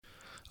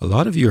A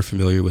lot of you are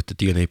familiar with the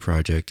DNA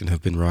Project and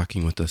have been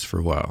rocking with us for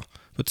a while,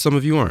 but some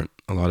of you aren't.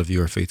 A lot of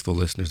you are faithful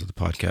listeners of the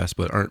podcast,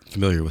 but aren't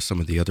familiar with some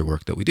of the other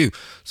work that we do.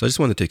 So I just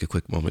want to take a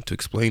quick moment to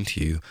explain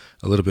to you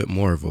a little bit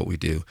more of what we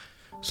do.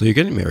 So you're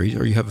getting married,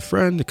 or you have a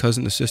friend, a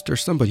cousin, a sister,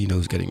 somebody you know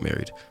is getting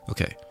married.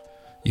 Okay.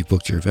 You've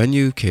booked your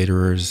venue,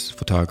 caterers,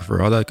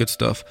 photographer, all that good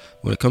stuff.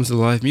 When it comes to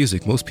live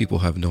music, most people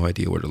have no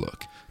idea where to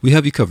look. We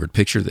have you covered.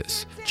 Picture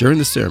this. During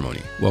the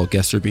ceremony, while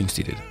guests are being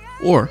seated,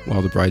 or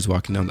while the bride's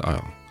walking down the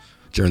aisle.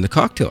 During the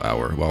cocktail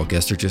hour, while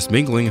guests are just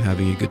mingling and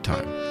having a good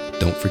time.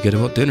 Don't forget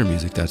about dinner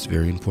music. That's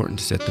very important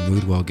to set the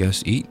mood while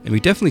guests eat. And we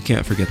definitely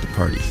can't forget the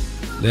party.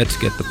 Let's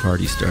get the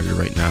party started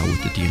right now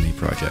with the DNA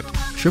Project.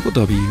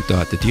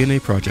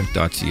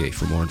 www.thednaproject.ca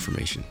for more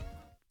information.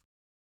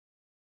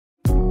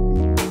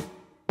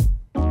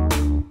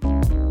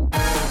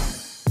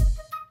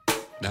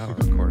 Now we're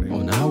recording.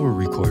 Oh, now we're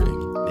recording.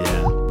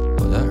 Yeah, Oh,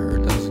 that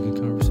hurt. That was a good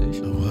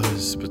conversation. it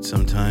was, but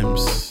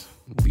sometimes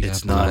We it's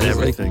have not to-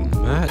 everything.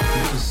 Like, Matt,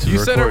 just You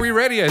said, record. "Are we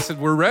ready?" I said,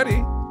 "We're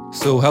ready."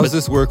 So how does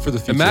this work for the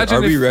future? Imagine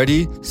are we if-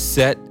 ready,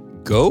 set,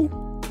 go?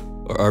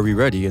 Or are we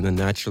ready and then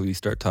naturally we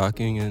start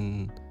talking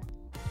and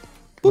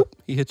boop,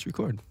 he hits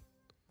record.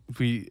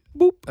 We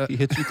Boop, he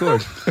hits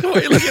record. Why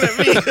are you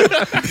looking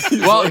at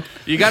me? well,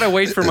 you gotta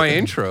wait for my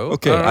intro.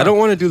 Okay, I don't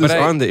want to do this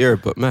But I- on the air,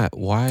 but Matt,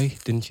 why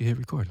didn't you hit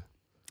record?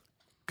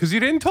 because you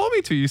didn't tell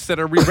me to. You said,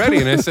 "Are we ready?"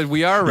 And I said,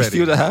 "We are You ready." see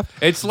what happened?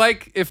 It's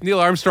like if Neil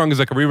Armstrong is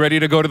like, "Are we ready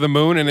to go to the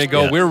moon?" And they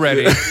go, Yeah. "We're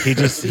ready."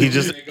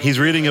 He's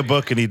reading a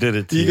book and he did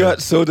it to He you.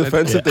 got so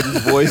defensive that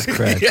his voice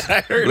cracked. Yeah, I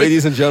heard it.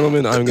 Ladies and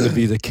gentlemen, I'm going to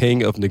be the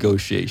king of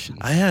negotiation.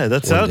 Yeah,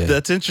 One day.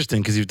 that's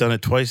interesting because you've done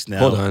it twice now.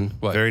 Hold on.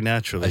 What? Very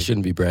naturally. I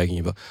shouldn't be bragging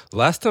about.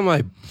 Last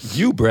time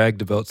you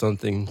bragged about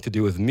something to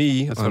do with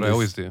me. That's on what I this-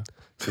 always do.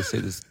 to say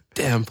this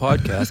damn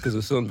podcast because it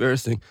was so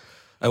embarrassing.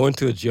 I went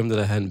to a gym that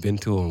I hadn't been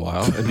to in a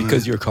while, and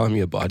because you were calling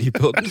me a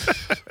bodybuilder,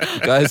 the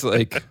guy's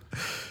like,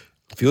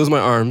 feels my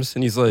arms,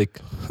 and he's like,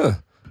 huh,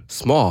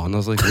 small. And I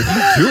was like, what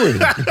are you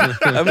doing?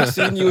 I haven't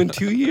seen you in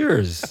 2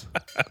 years,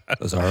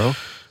 Lazaro.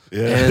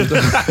 Yeah.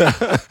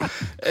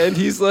 And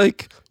he's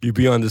like, you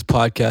be on this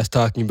podcast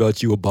talking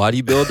about you a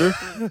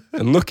bodybuilder?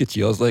 And look at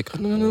you. I was like,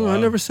 no, I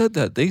never said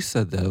that. They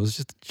said that. It was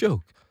just a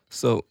joke.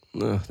 So,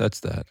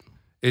 that's that.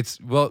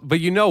 But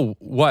you know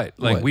what?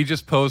 Like What? we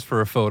just posed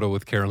for a photo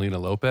with Carolina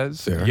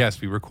Lopez. Fair.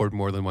 Yes, we record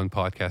more than one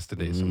podcast a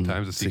day.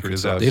 Sometimes the secret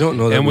is out. They don't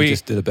know that And we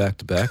just did it back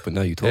to back, but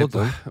now you told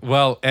them.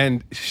 Well,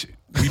 and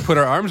we put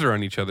our arms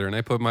around each other, and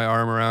I put my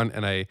arm around,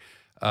 and I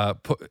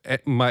put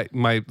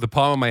the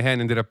palm of my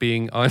hand ended up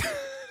being on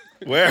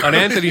Where? on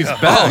Anthony's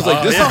back. I was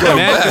like, this is on going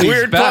Anthony's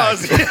Weird back.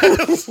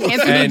 pause.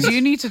 Anthony, And- do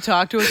you need to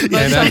talk to us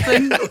about And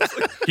something?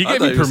 He I gave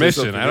thought me you were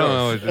saying permission. I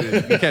don't know.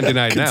 You can't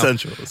deny it now.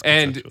 Consensual. It's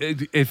And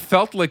consensual. it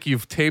felt like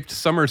you've taped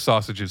summer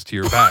sausages to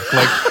your back.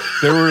 Like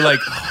there were like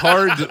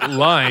hard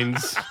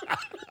lines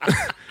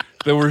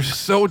that were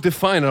so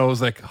defined. I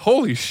was like,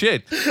 holy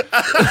shit.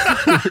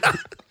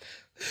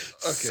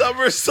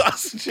 Summer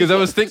sausage. Because I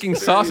was thinking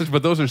sausage,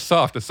 but those are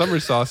soft. A summer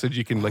sausage,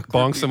 you can like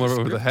bonk someone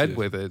over the head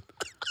with it.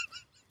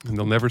 And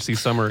they'll never see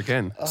summer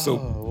again. So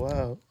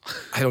Wow.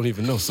 I don't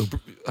even know. So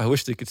I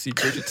wish they could see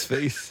Bridget's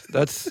face.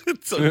 That's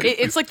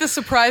It's like the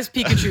surprise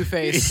Pikachu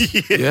face.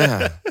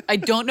 yeah. I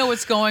don't know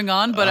what's going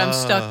on, but I'm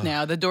stuck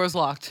now. The door's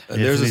locked. And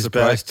there's a Anthony's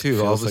surprise back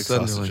too. All of feels a like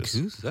sudden they're like,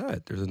 sausages. "Who's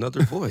that?" There's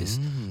another voice.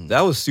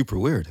 That was super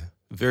weird.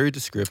 Very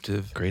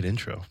descriptive. Great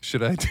intro.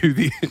 Should I do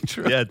the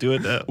intro? Yeah, do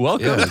it now.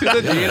 Welcome Yeah.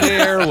 to the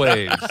DNA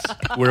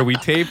Airwaves, where we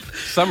tape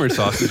summer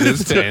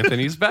sausages to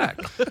Anthony's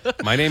back.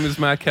 My name is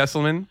Matt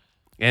Kesselman.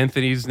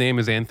 Anthony's name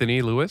is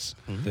Anthony Lewis.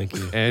 Thank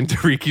you. And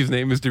Dariki's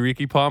name is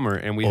Dariki Palmer.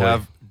 And we Oi.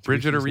 have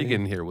Bridget Dariki's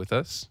O'Regan here with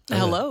us.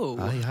 Hello.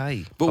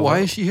 Hi. But why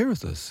is she here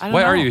with us? I don't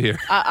Why are know. you here?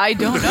 I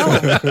don't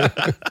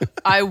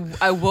know.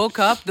 I woke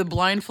up, the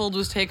blindfold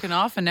was taken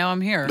off, and now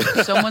I'm here.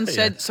 Someone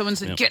said,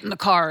 get in the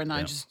car, and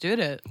I just did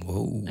it.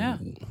 Whoa. Yeah.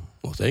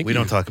 Well, thank We you.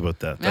 don't talk about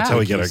that. That's Yeah. how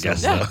we get our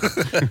Thank guests you out.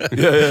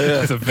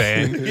 It's a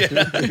van.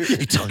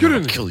 You tell me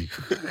I'll kill you.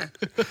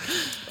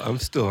 I'm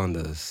still on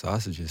the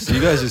sausages. So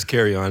you guys just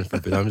carry on for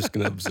a bit. I'm just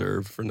going to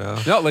observe for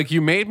now. No, like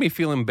you made me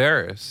feel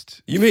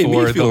embarrassed. You made me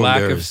for feel the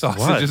lack embarrassed. of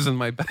sausages in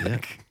my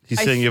back. He's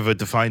I- saying you have a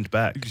defined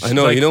back. I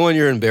know. Like- You know when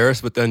you're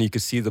embarrassed, but then you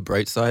can see the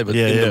bright side. But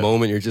Yeah, in yeah. the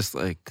moment, you're just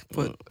like,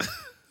 what?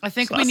 I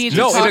think we need to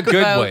No, talk in a good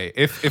about. way.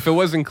 If it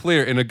wasn't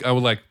clear, I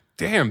was like,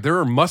 damn, there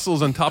are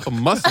muscles on top of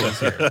muscles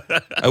here.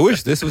 I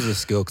wish this was a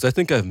skill because I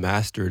think I've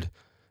mastered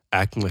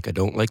acting like I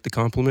don't like the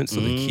compliments,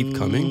 so they keep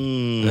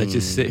coming. And I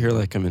just sit here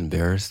like I'm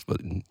embarrassed, but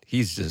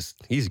he's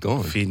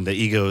gone. Feeding the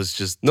ego is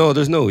just. No,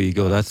 there's no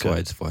ego. That's why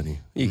it's funny.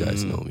 You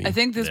guys know me. I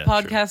think this Yeah,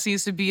 podcast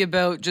needs to be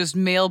about just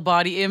male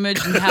body image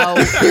and how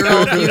you're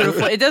all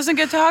beautiful. It doesn't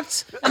get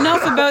talked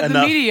enough about the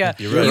Enough. media.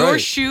 You're right. Your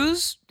Right.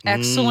 shoes,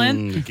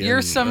 excellent. again.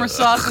 Your summer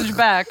sausage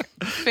back,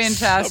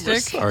 fantastic.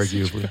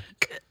 Arguably.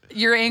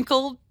 Your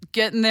ankle,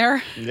 getting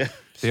there. Yeah.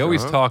 They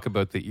always talk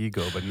about the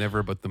ego, but never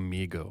about the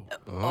migo.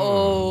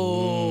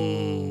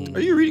 Oh. Are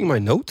you reading my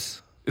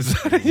notes? Is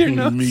that in your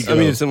notes? I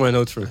mean, it's in my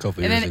notes for a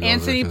couple And years then ago.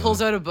 Anthony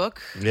pulls out a book.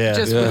 Yeah.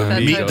 Just Yeah. with that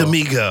Meet Meet title.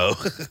 the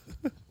Migo.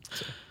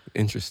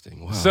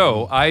 Interesting. Wow.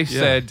 So I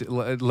said,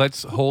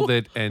 let's hold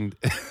it and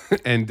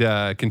and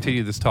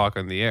continue this talk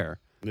on the air.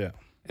 Yeah.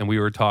 And we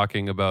were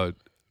talking about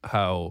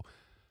how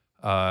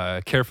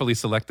carefully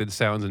selected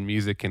sounds and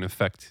music can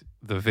affect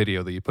the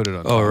video that you put it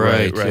on. Oh,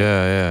 right. right.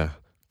 Yeah.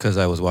 Because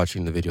I was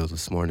watching the video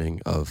this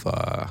morning of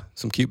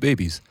some cute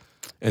babies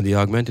and the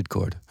augmented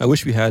chord. I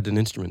wish we had an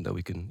instrument that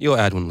we can. You'll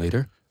add one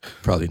later.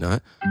 Probably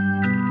not.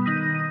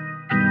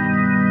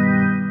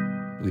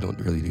 We don't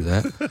really do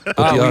that. But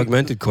the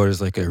augmented chord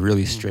is like a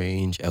really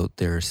strange, out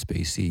there,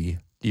 spacey.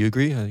 Do you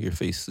agree? Your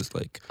face is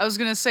like. I was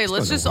gonna say,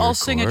 let's not a just all weird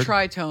sing a chord.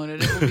 tritone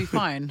and it will be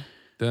fine.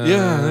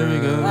 Yeah, there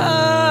you go.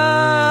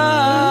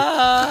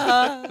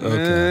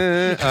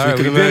 Okay. All right,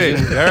 we can did it.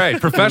 imagine- All right,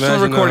 professional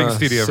Imagine, recording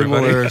studio,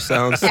 similar everybody.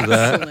 sounds to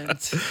that.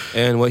 Excellent.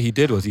 And what he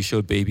did was he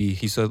showed baby.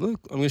 He said, "Look,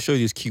 I'm going to show you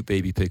these cute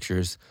baby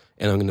pictures,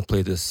 and I'm going to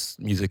play this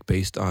music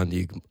based on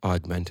the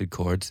augmented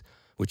chords,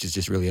 which is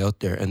just really out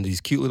there. And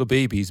these cute little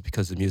babies,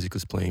 because the music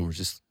was playing, were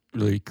just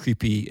really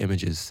creepy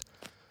images,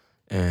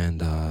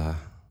 and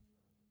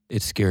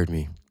it scared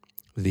me.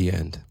 The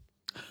end.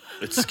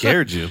 It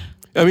scared you.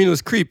 I mean, it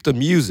was creep. The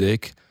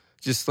music,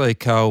 just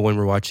like how when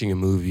we're watching a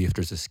movie, if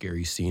there's a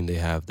scary scene, they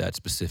have that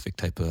specific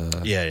type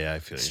of Yeah, I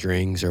feel you.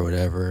 strings or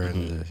whatever,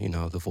 and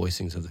the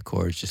voicings of the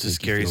chords just What's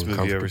the make you scariest feel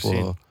movie you ever seen?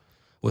 uncomfortable.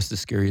 What's the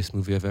scariest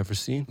movie I've ever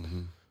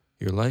seen?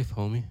 Your life,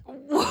 homie. Can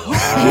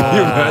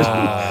you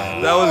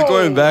imagine? That was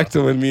going back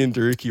to when me and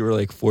Duriki were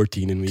like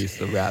 14 and we used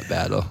to rap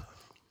battle.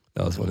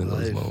 That was one of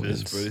those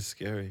moments. It's pretty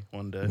scary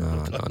one day.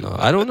 No.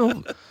 I don't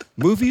know.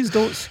 Movies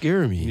don't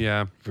scare me.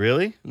 Yeah.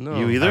 Really? No.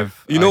 You either?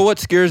 You know what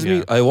scares me?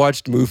 yeah. I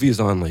watched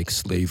movies on like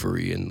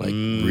slavery and like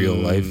real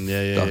life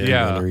yeah.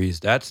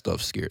 documentaries. That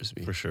stuff scares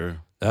me. For sure.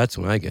 That's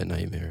when I get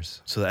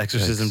nightmares. So the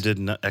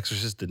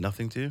Exorcist did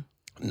nothing to you?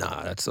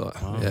 Nah, that's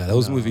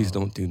those movies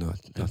don't do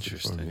nothing for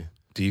Interesting. me.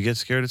 Do you get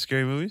scared of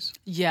scary movies?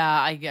 Yeah,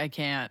 I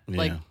can't.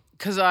 Like, Yeah.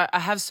 because I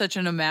have such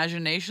an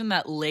imagination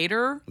that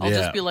later I'll Yeah.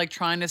 just be like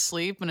trying to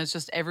sleep and it's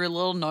just every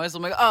little noise.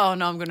 I'm like, oh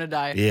no, I'm going to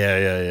die.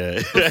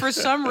 Yeah. But for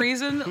some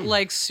reason,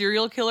 like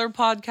serial killer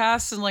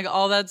podcasts and like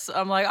all that's,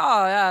 I'm like,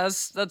 oh yeah,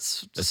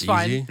 that's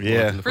fine. easy. Yeah.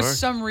 Walk in the For park.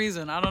 some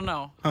reason, I don't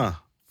know. Huh.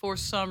 For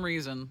some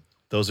reason.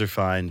 Those are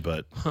fine,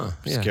 but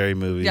yeah. scary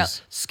movies. Yeah,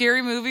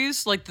 scary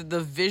movies, like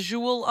the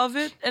visual of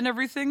it and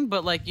everything,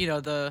 but like,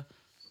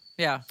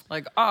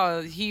 like,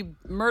 oh, he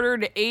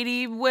murdered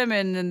 80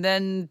 women and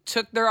then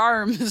took their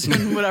arms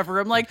and whatever.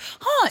 I'm like,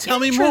 Tell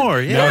me more.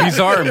 Yeah. No, he's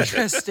armed.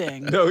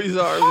 Interesting. No, he's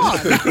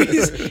armed.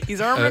 He's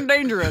armed and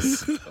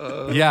dangerous.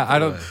 Yeah, I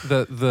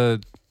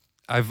don't.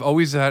 I've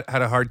always had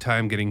a hard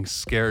time getting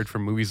scared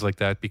from movies like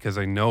that because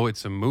I know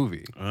it's a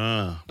movie.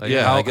 Like,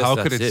 Yeah, I guess how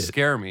could that's it it.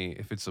 scare me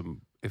if it's a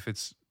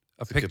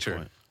Good picture?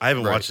 point. I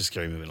haven't Right. watched a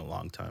scary movie in a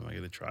long time. I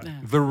got to try.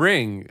 The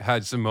Ring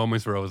had some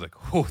moments where I was like,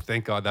 "Oh,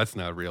 thank God that's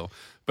not real,"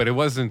 but it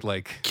wasn't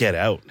like. Get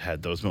Out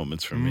had those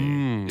moments for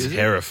me.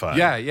 Terrifying.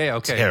 Yeah,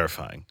 okay.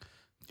 Terrifying.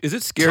 Is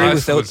it scary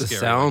Tusk without was the scary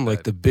sound, like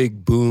like the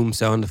big boom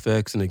sound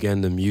effects, and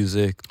again the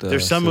music?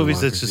 There's some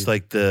movies that's just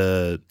like it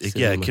can be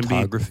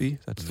cinematography.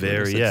 That's the word.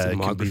 very, It's like it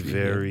can be cinematography,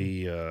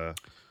 very,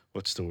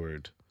 what's the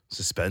word?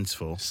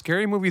 Suspenseful.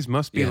 Scary movies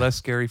must be Yeah. less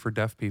scary for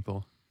deaf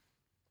people.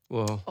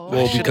 Well, Oh,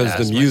 well, I should've because the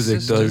asked my music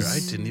sister. does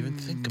I didn't even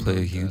think play a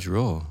about huge that.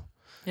 role.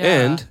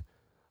 Yeah. And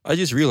I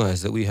just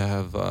realized that we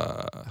have.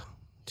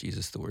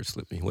 Jesus, the word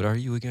slipped me. What are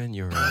you again?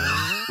 You're.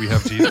 We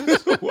have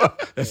Jesus.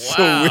 That's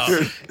so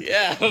weird.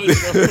 Yeah, I don't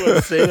even want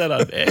to say that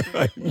on air.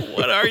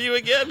 What are you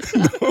again?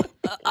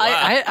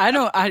 I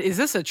don't. Is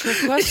this a trick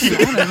question?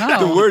 I don't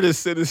know. The word is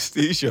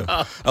synesthesia.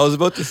 I was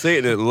about to say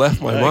it and it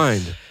left my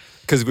mind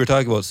because we were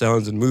talking about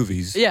sounds in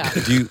movies. Yeah.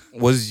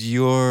 Was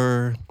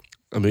your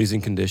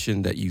amazing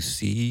condition that you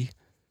see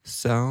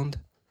sound?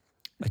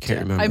 I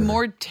can't remember. I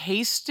more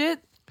taste it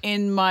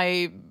in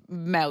my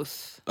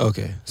mouth.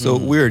 Okay, so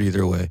weird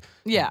either way.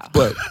 Yeah.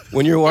 But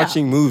when you're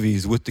watching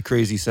movies with the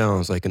crazy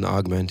sounds, like an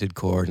augmented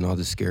chord and all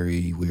the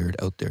scary, weird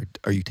out there,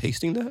 are you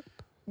tasting that?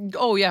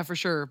 Oh yeah, for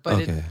sure.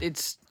 But Okay.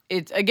 it's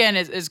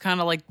kind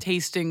of like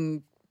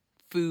tasting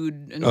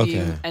food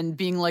and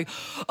being like,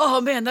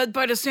 oh man, that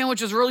bite of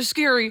sandwich is really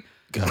scary.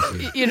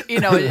 Got you. You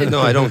know.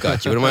 No, I don't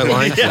got you. What am I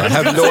lying for? I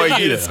have no You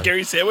idea. ate a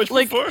scary sandwich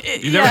Like before?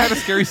 You never had a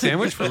scary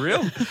sandwich for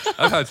real?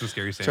 I've had some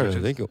scary I'm trying to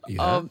sandwiches. think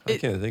of I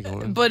can't think of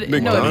one. but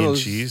no,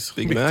 McDonald's, cheese.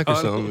 Big Mac or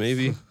something,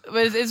 maybe.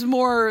 But it's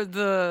more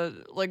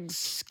the like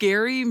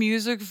scary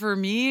music for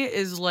me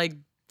is like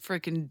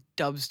freaking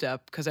dubstep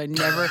because I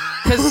never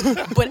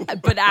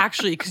but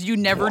actually because you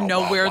never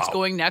know where it's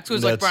going next. It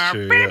was like That's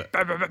true, yeah.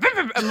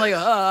 I'm like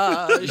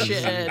oh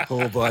shit.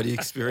 Whole body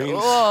experience.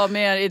 Oh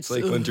man, it's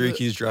Like when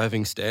Drake's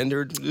driving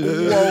standard.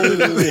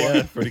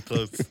 Yeah, pretty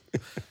close.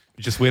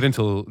 Just wait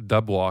until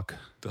dub walk.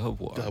 Dub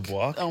walk. Dub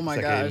walk. Oh my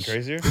Is that getting gosh.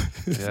 crazier?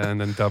 Yeah, and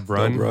then dub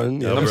run.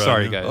 run, yeah. I'm Dub run,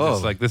 sorry, yeah. guys. Oh.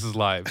 It's like this is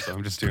live, so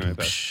I'm just doing my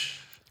best.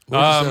 We're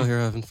just out here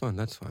having fun.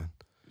 That's fine.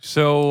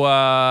 So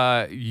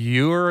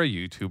you're a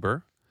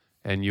YouTuber,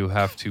 and you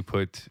have to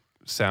put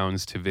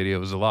sounds to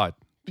videos a lot.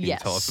 Can you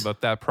tell us Yes.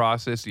 about that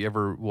process? Do you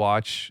ever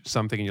watch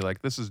something and you're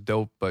like, "This is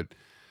dope," but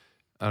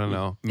I don't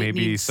know. Maybe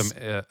needs- some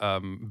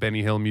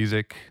Benny Hill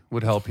music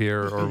would help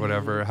here or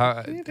whatever.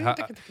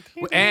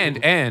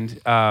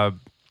 And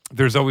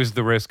there's always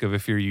the risk of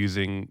if you're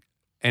using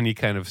any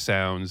kind of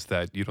sounds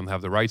that you don't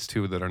have the rights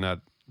to,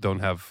 that don't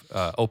have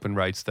open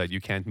rights, that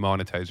you can't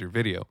monetize your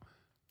video.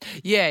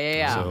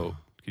 Yeah. So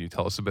can you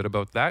tell us a bit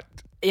about that?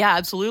 Yeah,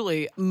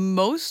 absolutely.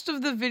 Most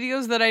of the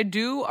videos that I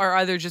do are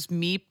either just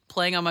me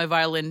playing on my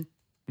violin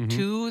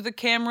to the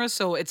camera,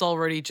 so it's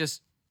already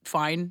just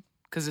fine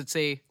because it's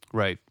a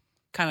Right.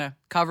 kind of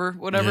cover,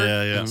 whatever.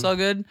 Yeah. It's all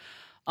good.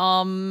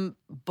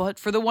 But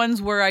for the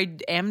ones where I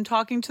am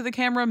talking to the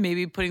camera,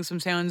 maybe putting some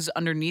sounds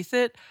underneath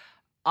it,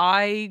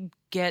 I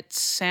get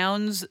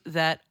sounds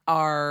that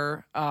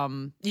are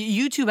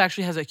YouTube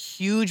actually has a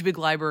huge big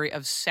library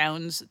of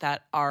sounds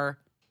that are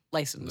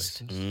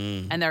licensed.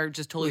 And they're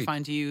just totally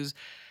fine to use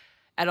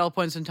at all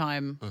points in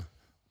time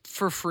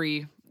for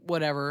free,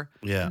 whatever.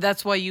 Yeah.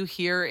 That's why you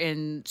hear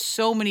in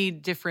so many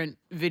different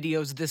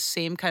videos this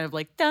same kind of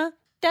like da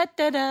da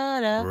da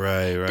da da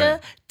Right. da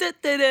da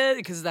da da,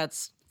 because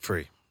that's,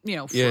 Free. you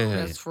know, Yeah.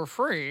 that's for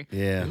free.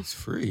 Yeah. It's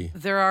free.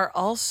 There are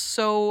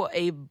also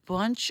a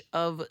bunch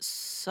of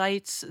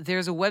sites.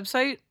 There's a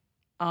website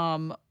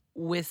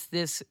with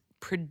this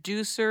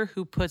producer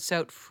who puts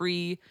out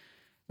free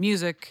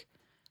music.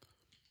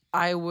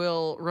 I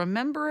will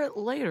remember it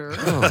later,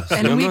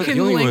 and I'm we not can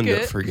the only link one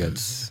that it.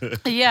 forgets.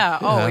 Yeah.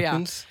 Oh, yeah.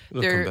 happens.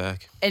 It'll There- come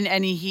back.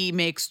 And he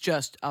makes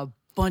just a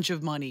bunch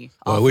of money.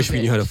 Well, I off wish of we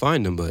it. knew how to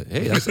find them, but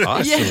hey, that's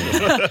awesome.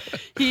 Yeah.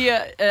 He.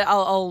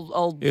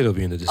 I'll It'll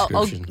be in the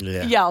description.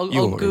 Yeah. I'll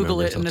You won't Google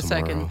remember it in till a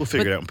second. tomorrow. We'll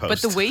figure it out in But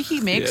post. the way he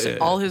makes Yeah.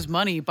 all his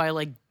money by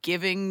like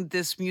giving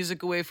this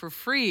music away for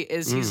free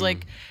is he's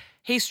like,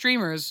 hey,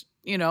 streamers,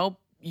 you know,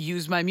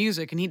 use my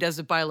music. And he does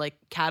it by like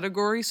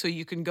category. So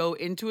you can go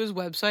into his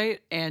website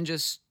and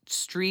just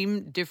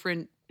stream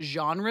different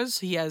genres.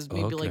 He has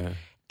maybe like Okay.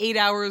 8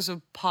 hours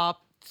of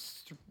pop,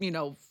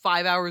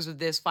 5 hours of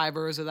this, 5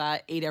 hours of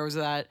that, 8 hours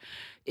of that.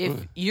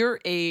 If you're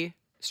a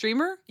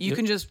streamer, you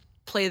can just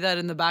play that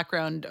in the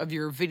background of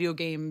your video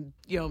game,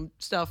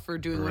 stuff or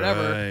doing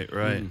whatever.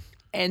 Right.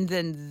 And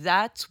then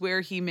that's where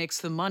he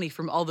makes the money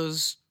from all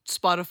those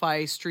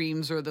Spotify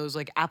streams or those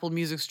like Apple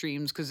Music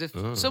streams. Because if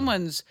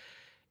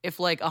if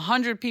like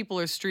 100 people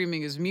are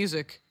streaming his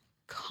music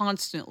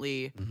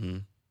constantly,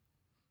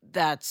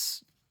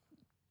 that's,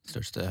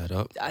 Starts to add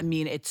up. I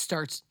mean, it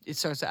starts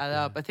to add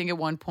up. I think at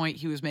one point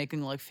he was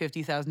making like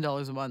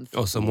 $50,000 a month.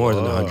 Oh, so more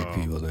than 100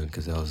 people then,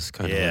 because that was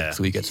kind of Yeah. like,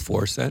 so he gets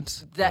 4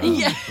 cents. That he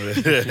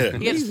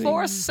gets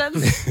 4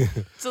 cents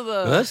to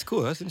the. That's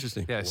cool. That's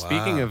interesting. Yeah.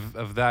 Speaking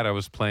of that, I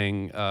was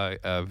playing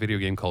a video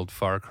game called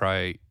Far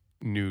Cry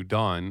New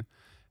Dawn,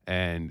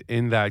 and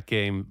in that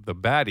game, the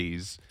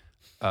baddies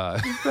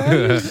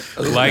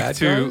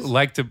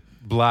like to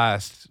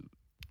blast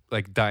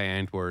like Die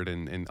Antwoord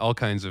and all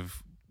kinds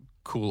of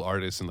cool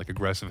artists and like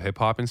aggressive hip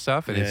hop and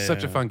stuff. And it's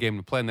such a fun game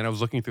to play. And then I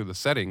was looking through the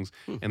settings,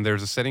 and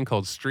there's a setting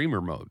called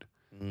streamer mode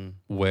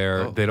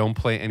where they don't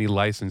play any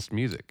licensed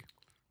music.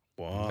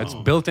 Wow. It's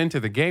built into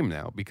the game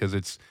now because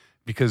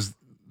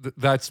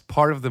that's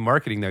part of the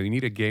marketing now. You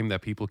need a game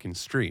that people can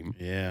stream.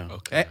 Yeah.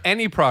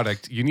 Any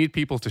product, you need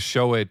people to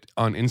show it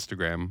on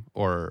Instagram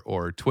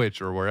or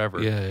Twitch or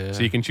wherever. Yeah.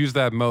 So you can choose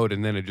that mode,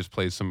 and then it just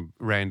plays some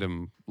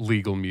random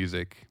legal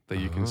music that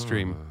you can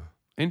stream.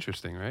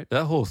 Interesting, right?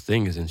 That whole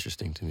thing is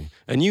interesting to me.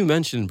 And you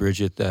mentioned,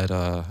 Bridget, that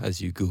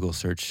as you Google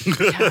search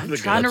I'm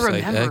trying to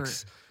website remember.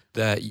 X,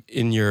 that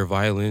in your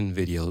violin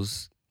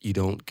videos, you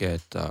don't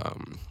get,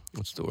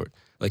 what's the word?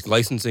 Like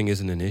licensing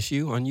isn't an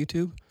issue on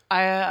YouTube?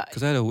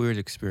 Because I had a weird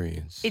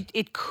experience.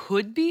 It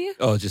could be.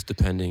 Oh, just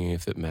depending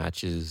if it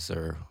matches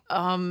or...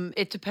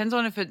 It depends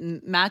on if it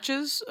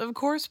matches, of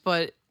course,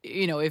 but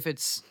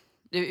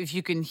if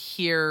you can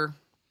hear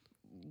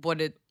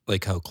what it,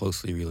 like how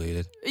closely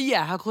related.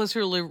 how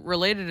closely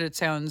related it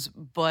sounds.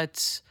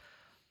 But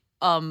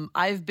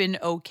I've been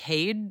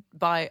okayed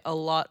by a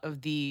lot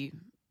of the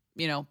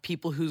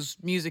people whose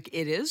music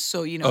it is.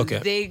 So Okay.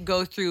 they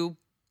go through,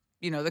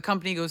 the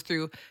company goes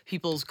through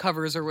people's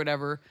covers or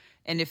whatever.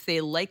 And if they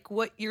like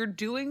what you're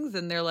doing,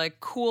 then they're like,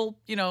 cool,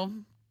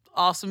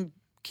 awesome,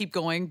 keep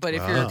going. But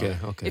if you're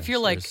Okay. if you're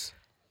So like there's-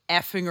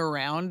 effing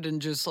around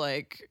and just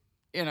like,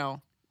 I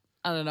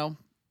don't know,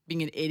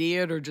 being an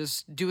idiot or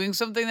just doing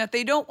something that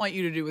they don't want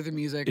you to do with the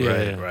music,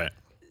 Yeah. Right.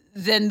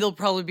 then they'll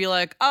probably be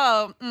like,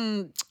 oh,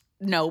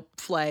 nope,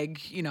 flag,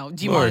 Or if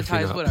you're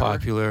demonetize, not whatever.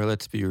 popular,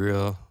 let's be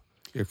real.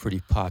 You're a pretty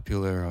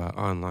popular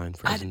online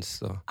presence,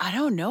 so... I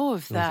don't know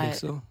if You don't think that,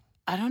 so?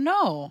 I don't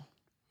know.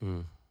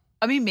 Hmm.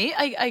 I mean,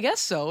 I guess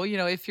so.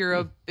 If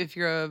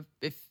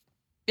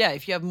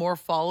if you have more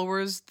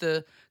followers,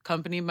 the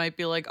company might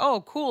be like,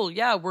 oh, cool.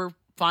 Yeah, we're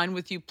fine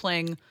with you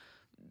playing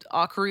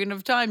Ocarina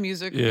of Time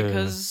music Yeah.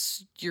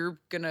 because you're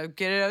going to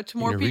get it out to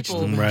more You're reaching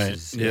people. the Right.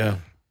 masses, Yeah.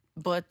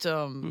 But,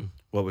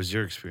 What was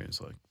your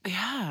experience like?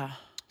 yeah.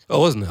 Oh,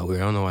 wasn't that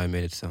weird? I don't know why I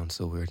made it sound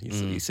so weird.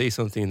 You say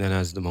something, and then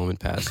as the moment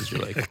passes, you're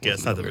like, Yeah,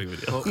 it's not that "Wasn't big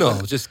that of a deal. weird?"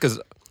 No, just because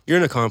you're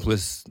an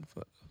accomplice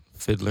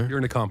fiddler. You're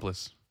an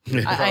accomplice.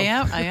 I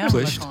am an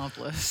Pushed.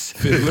 accomplice.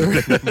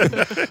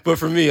 Fiddler. But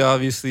for me,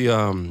 obviously,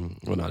 well,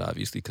 not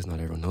obviously, because not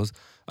everyone knows.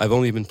 I've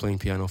only been playing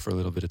piano for a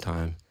little bit of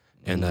time,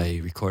 and I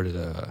recorded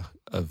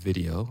a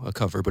video, a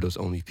cover, but it was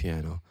only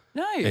piano.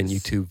 Nice. And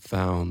YouTube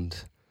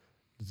found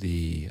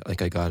I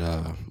got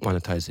a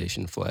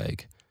monetization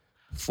flag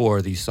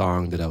for the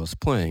song that I was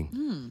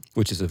playing,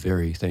 which is a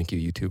very thank you,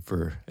 YouTube,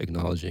 for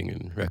acknowledging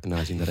and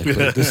recognizing that I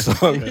played this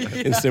song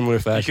in similar You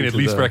fashion. can at to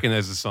least the,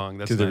 recognize the song.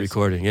 That's to the nice.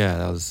 recording. Yeah,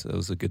 that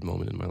was a good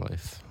moment in my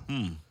life.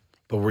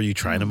 But were you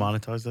trying to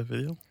monetize that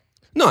video?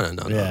 No.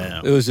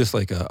 Yeah. It was just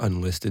like an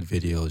unlisted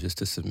video just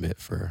to submit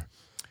for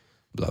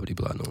blah, blah,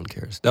 blah. No one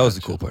cares. That was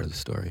the cool part of the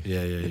story.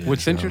 Yeah.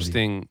 What's Functionality.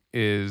 interesting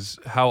is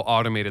how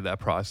automated that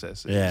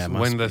process is. Yeah, it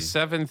must when the be.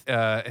 7th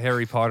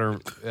Harry Potter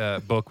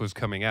book was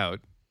coming out,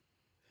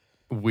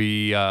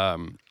 we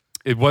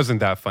it wasn't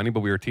that funny,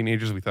 but we were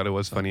teenagers. We thought it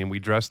was funny, and we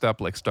dressed up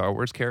like Star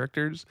Wars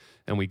characters,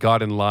 and we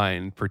got in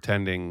line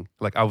pretending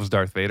like I was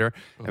Darth Vader,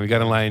 and we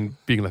got in line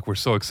being like, "We're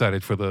so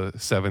excited for the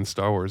 7th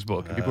Star Wars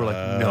book," and people were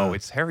like, "No,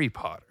 it's Harry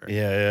Potter."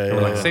 Yeah. And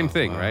we're like, same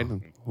thing, right?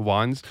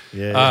 Wands.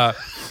 Yeah.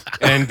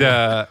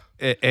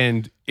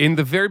 And in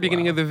the very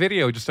beginning of the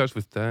video, it just starts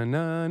with da,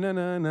 na, na,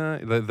 na, na,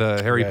 the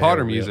Harry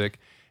Potter music.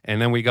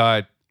 And then we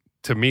got,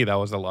 to me, that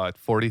was a lot,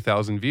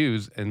 40,000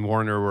 views. And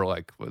Warner were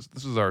like,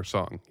 this is our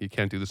song. You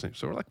can't do this thing.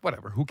 So we're like,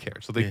 whatever, who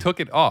cares? So they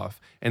took it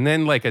off. And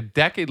then like a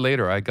decade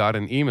later, I got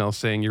an email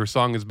saying your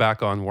song is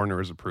back on. Warner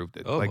has approved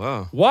it. Oh, like,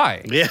 wow.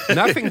 why? Yeah.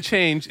 Nothing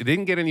changed. It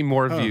didn't get any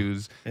more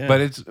views.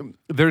 But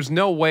there's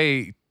no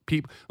way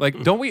people,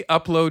 like, don't we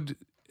upload...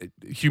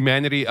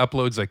 Humanity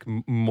uploads like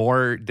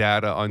more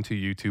data onto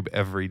YouTube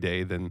every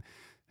day than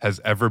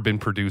has ever been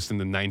produced in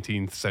the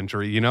 19th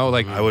century. You know,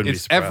 like I wouldn't be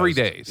it's every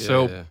surprised. day.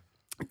 So Yeah.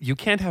 you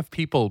can't have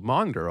people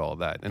monitor all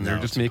that. And they're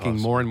No, just it's making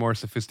impossible. more and more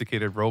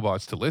sophisticated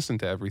robots to listen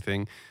to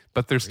everything,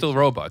 but they're still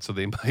robots. So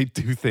they might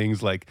do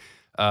things like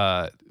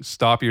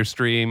stop your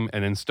stream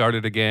and then start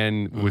it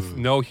again with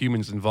no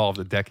humans involved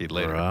a decade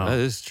later. Wow. That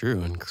is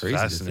true and crazy to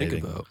think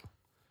fascinating. about.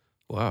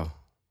 Wow.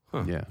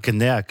 Yeah.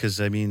 Because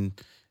I mean,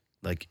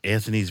 like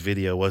Anthony's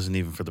video wasn't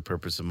even for the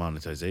purpose of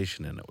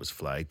monetization, and it was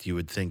flagged. You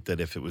would think that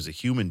if it was a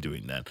human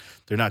doing that,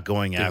 they're not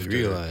going They'd after.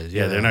 realize,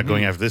 yeah, yeah. they're not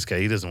going after this guy.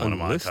 He doesn't want to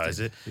Unlisted. monetize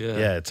it.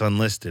 Yeah. It's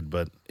unlisted,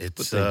 but But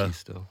it's thank you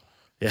still.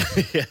 yeah,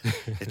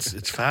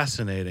 it's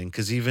fascinating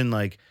because even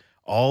like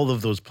all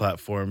of those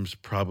platforms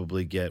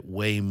probably get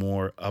way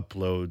more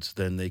uploads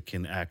than they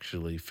can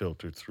actually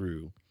filter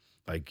through.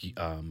 Like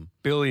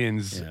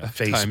Billions Yeah, of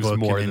Facebook times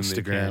more and than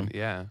they can. Instagram.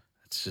 Yeah.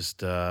 it's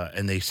just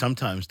and they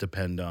sometimes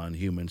depend on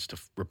humans to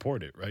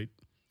report it, right?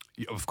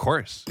 Yeah, of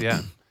course,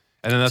 yeah.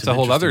 And then that's an a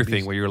whole other interesting thing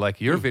beast. where you're like,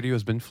 your video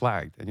has been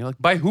flagged, and you're like,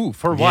 by who?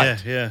 For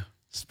what? Yeah.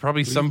 It's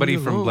probably me somebody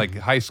from alone. like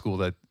high school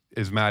that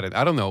is mad at.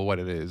 I don't know what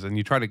it is, and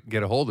you try to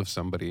get a hold of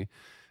somebody,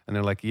 and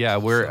they're like, yeah,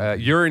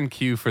 you're in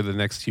queue for the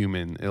next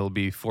human. It'll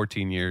be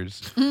 14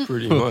 years.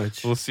 Pretty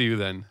much. We'll see you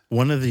then.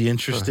 One of the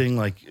interesting,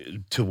 like,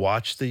 to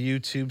watch the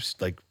YouTubes,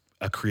 like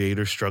a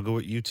creator struggle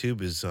with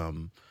YouTube is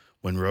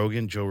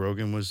when Joe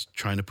Rogan was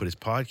trying to put his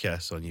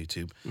podcast on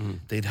YouTube,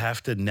 they'd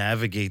have to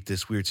navigate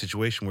this weird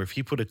situation where if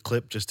he put a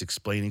clip just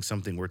explaining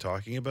something we're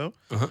talking about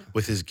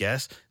with his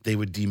guest, they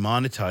would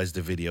demonetize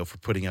the video for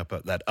putting up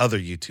that other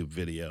YouTube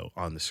video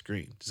on the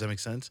screen. Does that make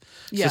sense?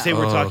 Yeah. So say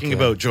we're Oh, talking okay.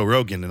 about Joe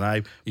Rogan and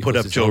I He put puts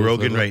up his Joe own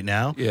Rogan clip up. right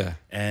now. Yeah.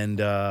 And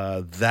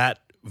that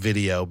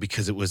video,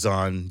 because it was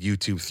on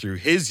YouTube through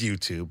his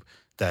YouTube,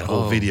 that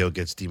whole Oh. video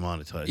gets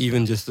demonetized.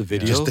 Even just the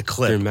video? Just the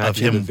clip They're of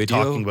matching him the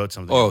video? talking about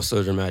something. Oh,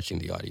 so they're matching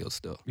the audio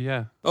still.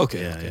 Yeah.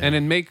 Okay. Yeah, okay. yeah. And it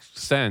makes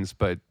sense,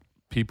 but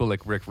people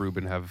like Rick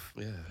Rubin have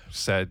Yeah.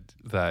 said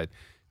that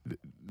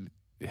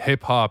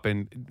hip hop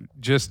and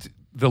just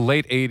the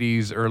late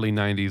 80s, early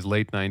 90s,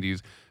 late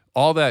 90s,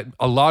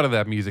 a lot of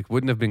that music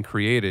wouldn't have been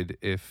created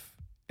if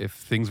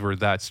things were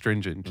that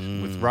stringent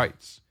with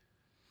rights.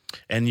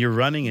 And you're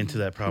running into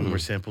that problem where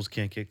samples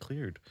can't get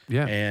cleared.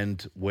 Yeah.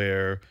 And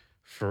where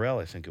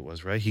Pharrell, I think it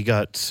was, right? He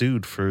got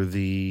sued for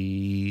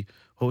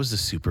what was the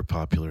super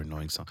popular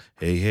annoying song?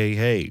 Hey, hey,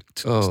 hey.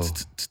 Oh.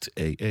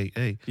 Hey, hey,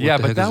 hey. Yeah,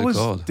 the but heck that is it was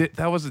called?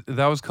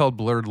 that was called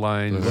Blurred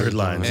Lines. Blurred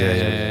Lines, yeah, yeah,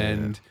 yeah,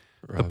 And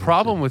the Robin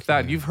problem Thicke, with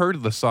that, yeah. you've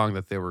heard the song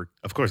that they were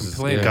Of course, it's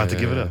complaining. got to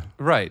give it Yeah. up.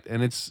 right,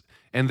 and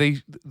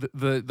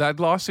that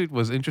lawsuit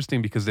was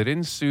interesting because they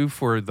didn't sue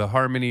for the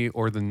harmony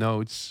or the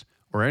notes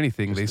or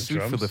anything. They the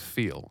sued for drums? the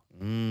feel.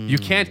 You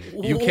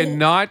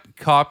cannot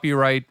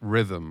copyright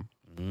rhythm,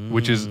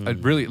 which is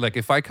really like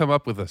if I come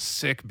up with a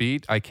sick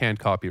beat, I can't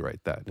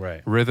copyright that.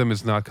 Right. Rhythm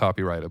is not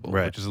copyrightable,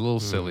 Right. which is a little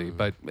silly,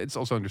 but it's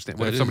also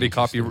understandable. That If is somebody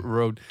interesting.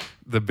 copywrote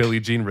the Billie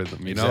Jean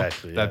rhythm, you know,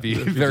 Exactly, that'd be yeah.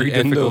 That'd be very the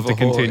end difficult of to a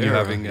whole continue era,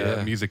 having yeah.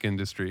 a music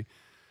industry.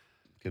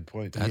 Good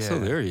point. That's Yeah.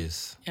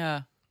 hilarious.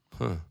 Yeah.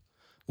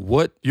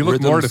 What You look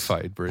rhythms-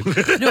 mortified, Bridge.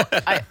 No,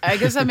 I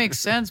guess that makes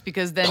sense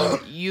because then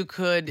you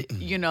could,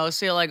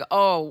 say like,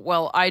 oh,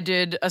 well, I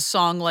did a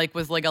song like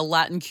with like a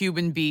Latin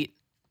Cuban beat.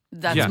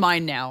 That's Yeah.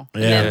 mine now.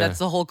 And Yeah. then that's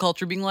the whole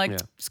culture being like, Yeah.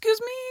 excuse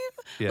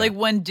me? Yeah. Like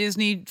when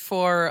Disney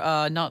for,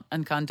 not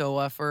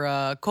Encanto,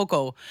 for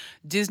Coco,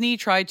 Disney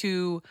tried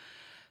to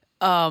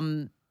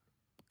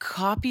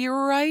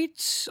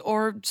copyright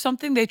or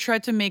something. They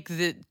tried to make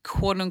the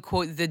quote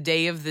unquote the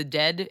Day of the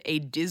Dead a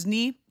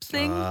Disney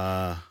thing,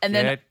 and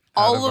then Get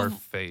all out of our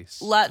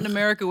face. Latin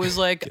America was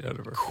like, out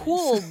of our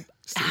cool.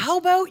 How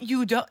about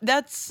you don't?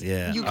 That's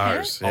Yeah, you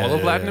ours. can't. All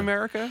of Latin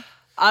America?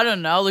 I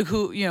don't know, like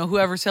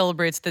whoever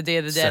celebrates the Day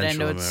of the Dead.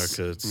 Central I know it's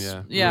America. It's,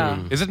 Yeah.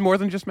 yeah. Is it more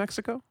than just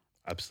Mexico?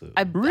 absolutely.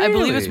 I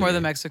believe it's more Really?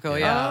 than Mexico.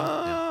 Yeah.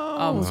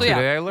 Oh, So today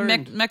yeah, I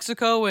learned.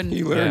 Mexico and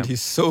He learned. Yeah.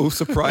 He's so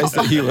surprised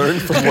that he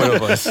learned from one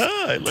of us.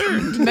 I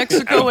learned.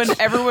 Mexico and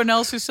everyone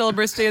else who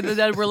celebrates Day of the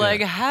Dead were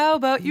like, how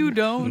about you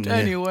don't?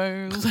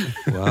 Anyways,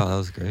 Wow, that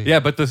was great. Yeah,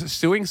 but the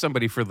suing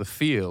somebody for the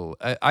feel,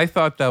 I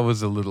thought that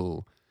was a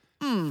little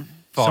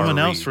far Someone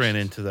else reach. ran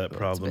into that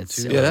problem bit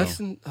too. silly. Yeah, though. that's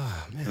man.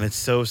 and it's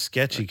so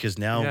sketchy because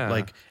now Yeah.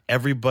 like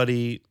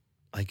everybody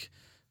like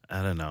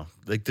I don't know,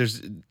 like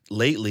there's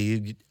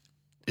lately,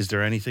 is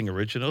there anything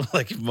original?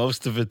 Like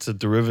most of it's a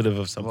derivative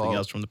of something Well,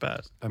 else from the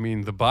past. I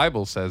mean, the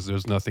Bible says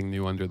there's nothing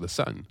new under the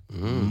sun.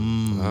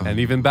 Wow. And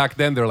even back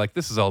then, they're like,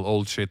 this is all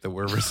old shit that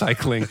we're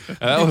recycling.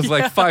 That was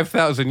like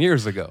 5,000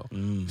 years ago.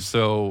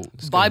 So,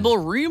 Bible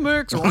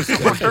remix.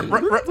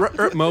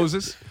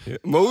 Moses.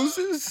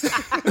 Moses.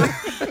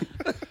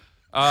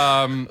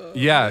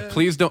 Yeah,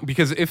 please don't.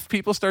 Because if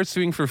people start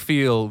suing for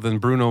feel, then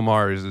Bruno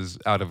Mars is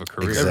out of a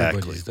career. Exactly.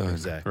 Everybody's done.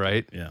 Exactly.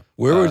 Right? Yeah.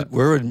 Where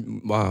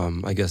would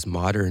I guess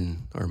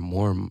modern or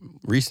more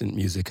recent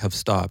music have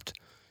stopped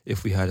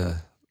if we had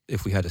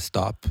a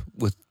stop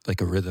with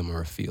like a rhythm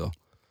or a feel?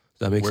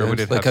 Does that make Where would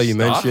sense? it Like have how you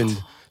stopped?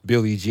 mentioned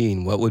Billie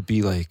Jean, what would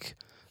be like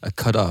a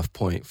cutoff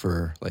point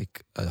for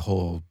like a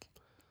whole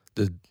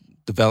the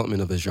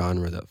development of a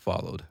genre that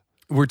followed?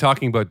 We're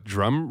talking about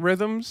drum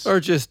rhythms?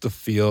 Or just the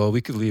feel. We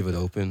could leave it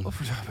open.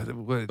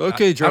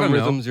 Okay, drum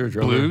rhythms, you're a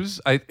drummer.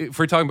 Blues. If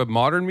we're talking about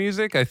modern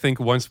music, I think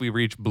once we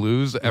reach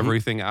blues,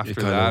 everything after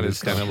kinda that lose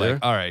is kind of color.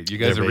 like, all right, you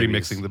guys They're are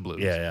babies. remixing the blues.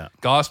 Yeah, yeah.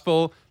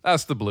 Gospel,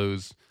 that's the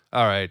blues.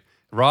 All right.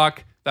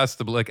 Rock, that's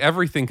the like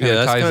everything kind of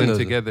that's ties kinda, in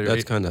together.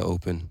 That's kind of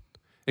open.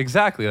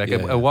 Exactly. Like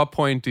Yeah. at what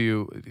point do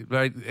you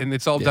right? And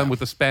it's all done Yeah. with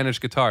the Spanish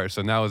guitar.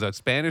 So now is that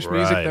Spanish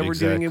music Right, that we're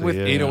doing it exactly, with?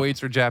 yeah, yeah.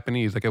 808s or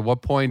Japanese? Like at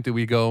what point do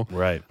we go?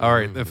 Right. All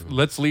right.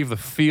 Let's leave the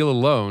feel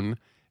alone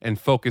and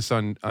focus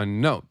on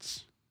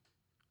notes.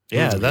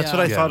 Yeah, that's what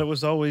I Yeah. thought it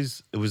was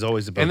always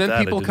about. And then that.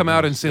 I people didn't come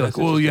out know- and say like, That's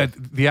 "Well, yeah,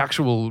 the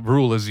actual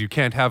rule is you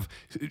can't have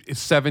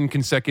 7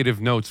 consecutive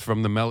notes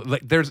from the melody."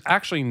 Like, there's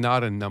actually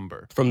not a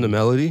number. From the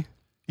melody?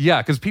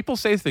 Yeah, because people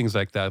say things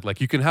like that. Like,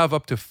 you can have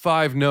up to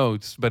 5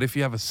 notes, but if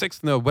you have a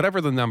 6th note,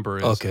 whatever the number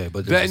is, Okay,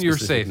 but there's then a you're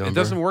specific safe. It number?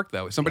 doesn't work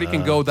that way. Somebody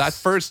can go, that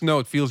first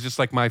note feels just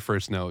like my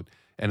first note,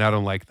 and I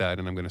don't like that,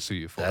 and I'm going to sue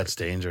you for That's it.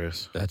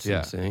 dangerous. That's Yeah.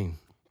 insane.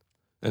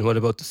 And what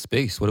about the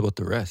space? What about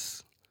the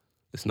rest?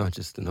 It's not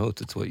just the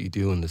notes, it's what you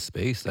do in the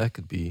space. That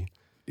could be.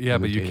 Yeah,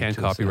 but you imitated can't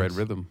to a copyright sense.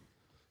 rhythm.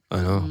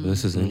 I know.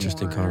 This is an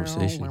interesting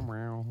conversation.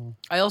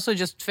 I also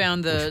just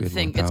found Wish we the had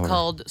thing. more It's power.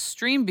 called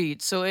Stream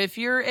Beats. So if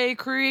you're a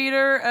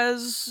creator,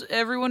 as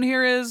everyone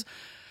here is,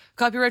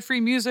 copyright-free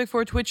music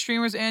for Twitch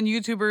streamers and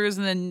YouTubers,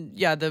 and then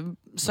the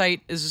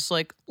site is just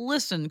like,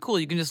 listen, cool.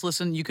 You can just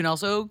listen. You can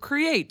also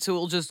create. So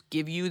it'll just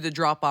give you the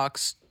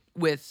Dropbox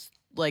with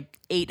like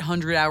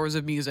 800 hours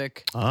of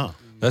music. Oh,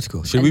 That's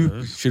cool. Should we They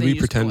use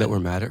pretend that Coin. we're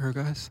mad at her,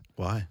 guys?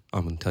 why?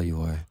 I'm gonna tell you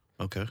why.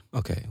 Okay.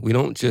 Okay, we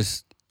don't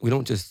just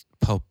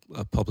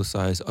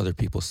publicize other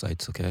people's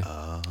sites. Okay,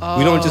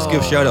 we don't just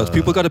give shout outs.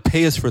 People got to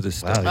pay us for this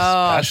stuff. Wow, he's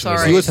Oh, passionate.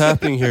 sorry. See what's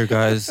happening here,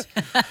 guys.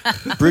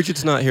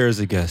 Bridget's not here as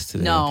a guest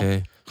today. No.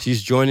 Okay,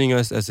 she's joining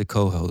us as a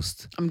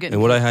co-host. I'm getting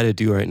And what I had to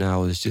do right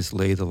now is just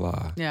lay the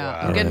law. Yeah,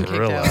 Wow. I'm getting kicked out.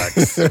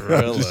 Relax. I'm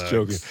Relax. just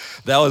joking.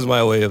 That was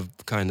my way of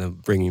kind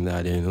of bringing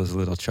that in. It was a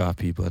little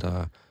choppy, but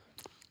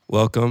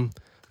welcome.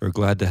 We're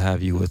glad to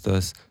have you with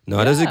us.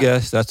 Not as a Yeah.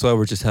 guest. That's why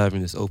we're just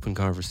having this open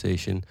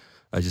conversation.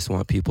 I just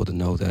want people to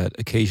know that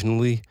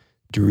occasionally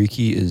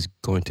Duriki is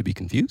going to be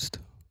confused.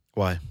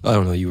 Why? I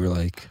don't know. You were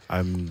like,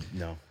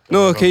 No.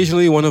 no,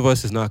 occasionally one of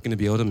us is not going to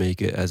be able to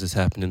make it, as has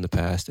happened in the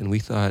past. And we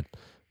thought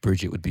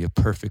Bridget would be a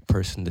perfect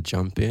person to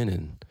jump in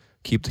and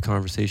keep the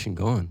conversation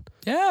going.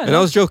 Yeah. And I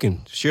was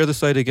joking. Share the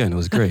site again. It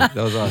was great. That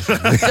was awesome.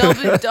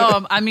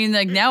 I mean,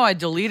 like now I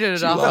deleted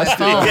it off my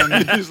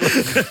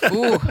phone.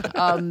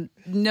 Ooh,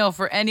 no,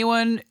 for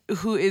anyone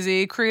who is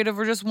a creative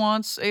or just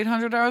wants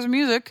 800 hours of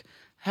music,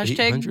 hashtag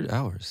 800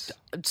 hours.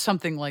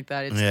 something like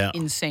that. It's Yeah.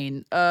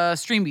 insane.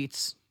 Stream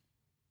Beats.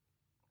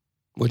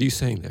 What are you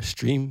saying there?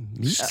 Stream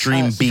meats?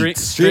 Stream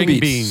beats. String beats.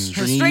 beans.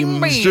 String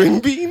beans. String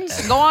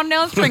beans? Go on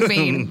down, String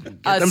Bean.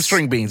 Get them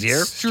string beans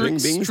here.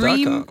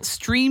 Stringbeans.com.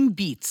 Stream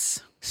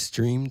Beats.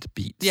 Streamed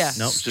beats. Yeah.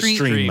 No, just Stream.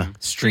 stream.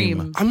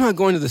 Stream. I'm not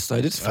going to the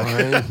site. It's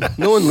fine.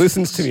 No one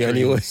listens to me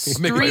anyway.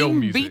 Make my own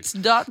music.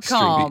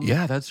 Streambeats.com.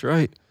 Yeah, that's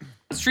right.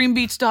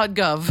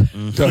 Streambeats.gov.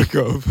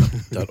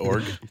 .gov.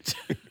 .org.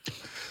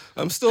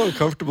 I'm still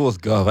uncomfortable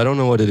with gov. I don't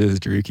know what it is,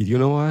 Duriki. Do you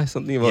know why?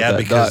 Something about Yeah, that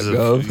because of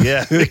 .gov.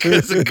 yeah,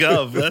 because of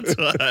Gov. That's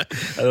why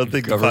I don't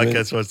think Government? the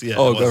podcast wants. Yeah,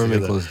 Oh, wants to hear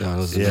government that. closed down.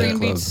 It was a Yeah.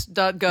 nightclub.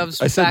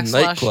 Streambeats.gov's I said /.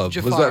 nightclub.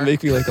 Does that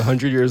make me like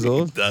 100 years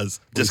old? It does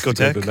Let's go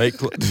to discotheque?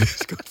 Nightclub.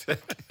 Discotheque.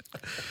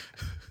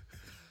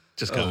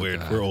 Just got weird.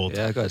 God. We're old.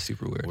 Yeah, it got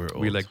super weird. We're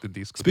old. We like the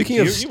disco. Speaking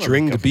You- of you might make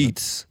stringed up for that.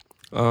 beats,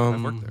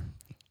 I've worked there.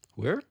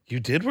 Where? You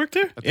did work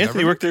there? the Anthony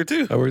government? worked there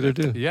too. I worked there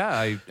too. Yeah,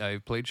 I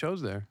played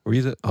shows there. Were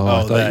you the? I Oh,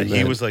 thought that you he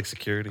meant- was like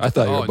security. I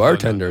thought you Oh, were no, a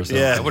bartender. no, or no,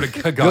 something. Yeah. I would have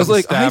gotten I was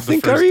like, I stabbed the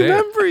think I first day.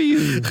 remember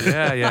you.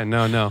 Yeah,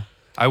 no.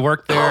 I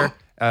worked there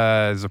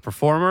as a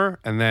performer,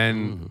 and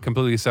then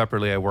completely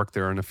separately, I worked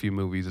there in a few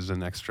movies as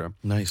an extra.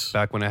 Nice.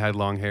 Back when I had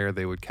long hair,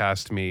 they would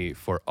cast me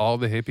for all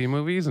the hippie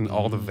movies and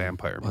all the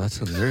vampire Well, movies.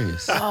 that's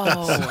hilarious.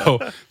 Oh,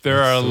 So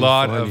there are a so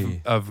lot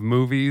funny. of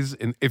movies.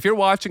 And if you're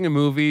watching a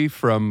movie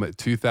from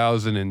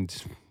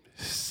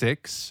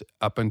 2006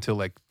 up until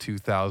like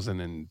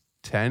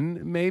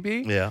 2010,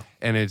 maybe, Yeah.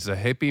 and it's a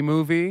hippie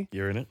movie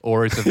You're in it.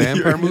 or it's a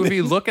vampire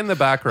movie, look in the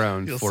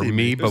background You'll for see me,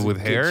 me. but There's a with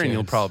good hair, and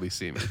you'll chance. probably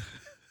see me.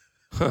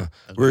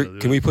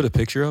 Can we put a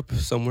picture up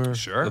somewhere?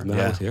 Sure. Of Matt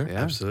Yeah. with hair?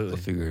 Yeah. Absolutely. I'll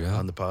figure it out.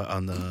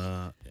 on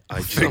the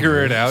IG.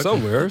 Figure it out.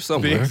 Somewhere.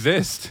 They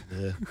exist.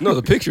 Yeah. No,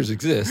 the pictures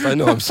exist. I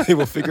know. I'm saying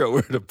we'll figure out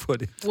where to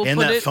put it. we'll And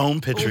put that it,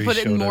 phone picture We'll he put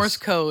it in showed Morse us.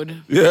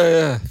 code,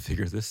 Yeah.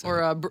 Figure this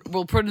or out.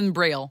 we'll put it in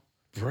Braille.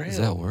 Does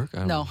that work? I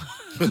don't No,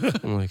 know.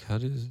 I'm like, how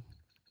does?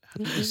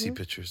 How do you see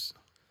pictures?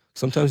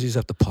 Sometimes you just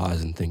have to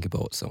pause and think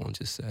about what someone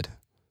just said.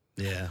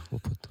 Yeah. We'll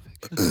put the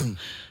picture.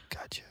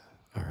 Gotcha.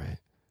 All right.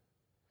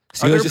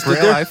 See Are what I there just did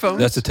Braille there? iPhones?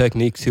 That's a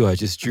technique too. I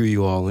just drew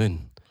you all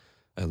in.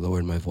 I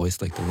lowered my voice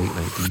like the late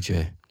night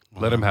DJ.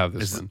 Let him have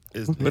this one.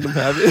 Let him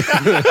have it.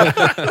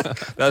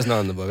 That's not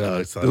in the book. No,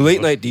 it's not The in the late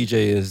book. night DJ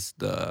is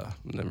the.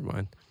 Never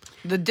mind.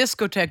 the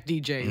discotheque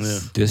DJs. Yeah.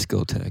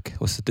 Discotheque.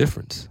 What's the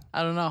difference?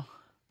 I don't know.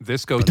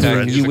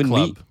 Discotheque is you a and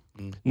club.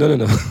 me. No.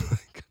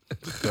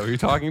 Is that what you're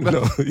talking about?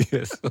 No.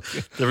 Yes. The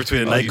difference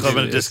between a Oh, you nightclub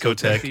and a did a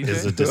discotheque discotheque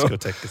is a DJ?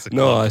 discotheque. Is a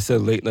No, club. I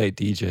said late night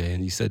DJ,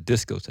 and you said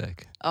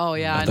discotheque. Oh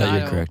yeah, I I thought know.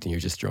 you were correct, and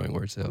you're just throwing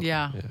words out.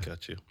 Yeah.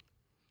 Got you.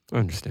 I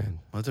understand.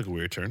 Well, that took a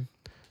weird turn.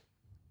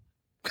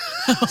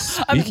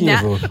 Speaking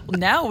of,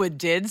 Now it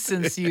did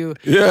since you.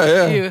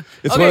 yeah, You-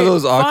 it's one okay, of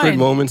those awkward fine.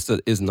 moments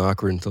that isn't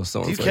awkward until Do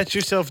someone's you like, catch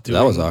yourself doing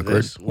 "That was awkward."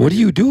 this? What are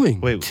you doing?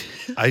 Wait,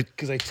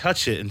 because I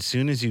touch it, and as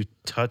soon as you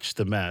touch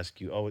the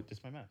mask,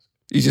 it's my mask.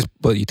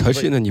 You touch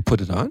it and then you put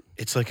it on.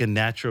 It's like a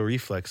natural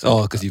reflex.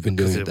 Oh, because you've been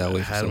doing it that I way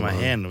for had so it in my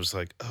long. hand. It was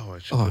like, oh, I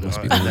should. Oh, put it must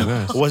on. be the And then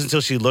mask. It wasn't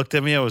until she looked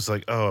at me. I was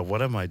like, oh,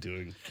 what am I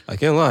doing? I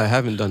can't lie, I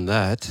haven't done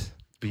that.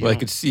 But But I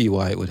could see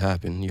why it would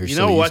happen. You're You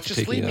so know used what? to Just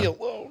taking leave me it out.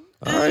 alone.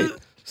 All right.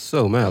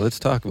 So, Matt, let's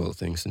talk about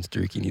things since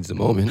Dericky needs a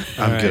moment.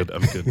 I'm right. good.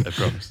 I'm good. I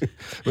promise.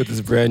 With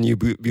this brand new,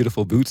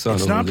 beautiful boots on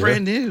It's over not there.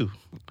 brand new.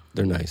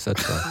 They're nice.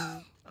 That's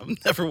fine. I'm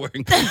never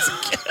wearing boots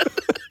again.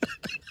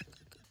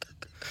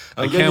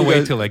 I can't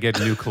wait till I get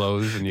new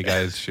clothes and you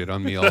guys shit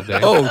on me all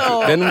day.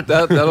 Oh, then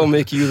that'll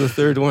make you the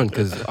third one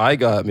because I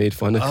got made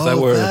fun of because I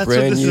wore a that's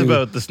brand what this new is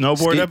about. The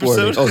snowboard skateboarding.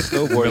 episode. Oh,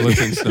 snowboarding.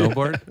 Militant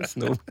snowboard.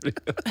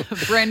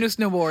 Snowboarding. Brand new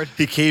snowboard.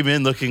 He came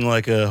in looking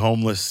like a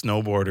homeless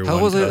snowboarder. How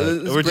one was it?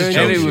 time. It's We're just brand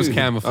And new it joking. was shoes.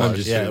 camouflage. I'm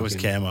just Yeah, it was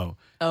joking. camo.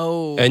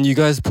 Oh. And you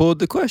guys pulled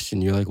the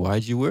question. You're like,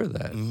 why'd you wear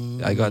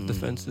that? I got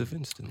defensive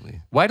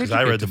instantly. Why did Because you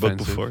I get read the book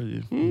defensive? before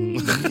you.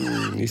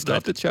 He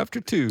stopped at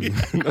chapter 2.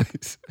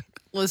 Nice.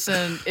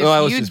 Listen, if No, I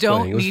was you just playing.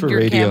 don't It was need for your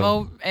radio.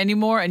 camo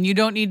anymore and you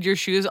don't need your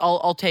shoes,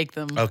 I'll take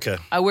them. Okay.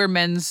 I wear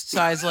men's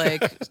size like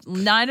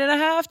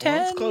 9.5, 10.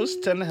 Well, it's close.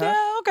 10 and a half.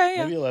 Yeah, okay,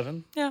 yeah. Maybe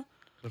 11. Yeah. I'll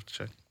have to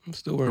check. I'm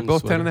still We're wearing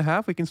both the 10 sweater. and a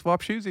half. We can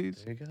swap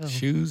shoesies. There you go.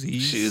 Shoesies.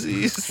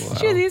 Shoesies. Wow.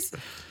 Shoesies.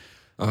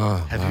 Oh,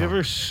 Have wow. you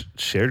ever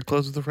shared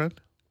clothes with a friend?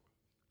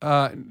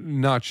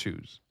 Not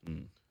shoes.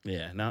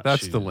 Yeah, not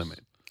That's shoes. the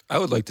limit. I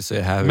would like to say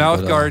I haven't. Mouth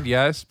but, guard,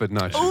 yes, but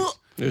not shoes.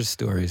 There's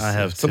stories. I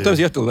have Sometimes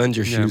too. you have to lend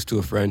your Yeah. shoes to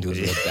a friend who's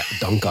a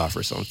dunk off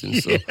or something.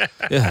 So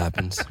it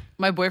happens.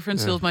 My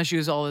boyfriend steals my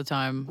shoes all the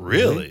time.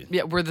 Really?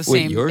 Yeah, we're the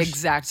Wait, same yours?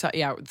 exact size.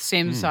 Yeah,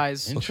 same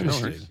size.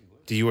 Interesting.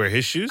 Do you wear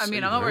his shoes? I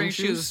mean, I'm not wearing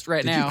shoes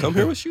right Did now. you come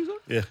here with shoes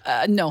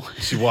on? No.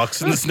 She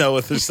walks in the snow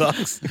with her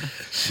socks.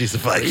 She's a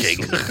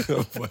Viking.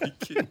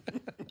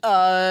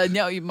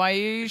 No,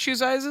 my shoe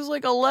size is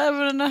like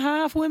 11 and a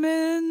half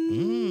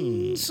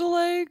women. So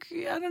like,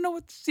 I don't know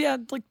what's,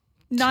 like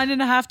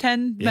 9.5,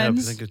 10 Yeah, I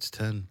men's. think it's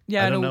 10.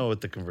 Yeah, I I don't know. know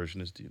what the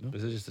conversion is. Do you know?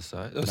 Is it just a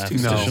size? Math Two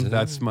is No, sizes, Decision. isn't it?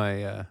 that's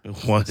my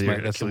One that's the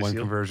one Achilles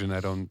heel? conversion I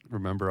don't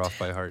remember off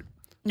by heart.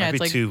 Yeah, Might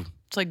it's be like 2.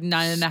 it's like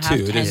 9.5,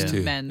 Two. 10 It is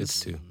 2. men's. It's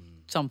 2.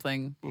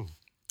 Something.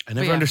 I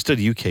never yeah. understood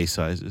UK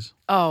sizes.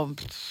 Oh,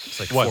 It's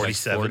like What, like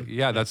 47. 40?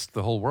 Yeah, that's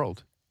the whole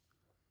world.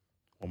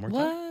 One more time.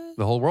 what?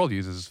 The whole world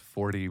uses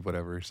 40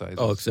 whatever sizes.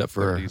 Oh, except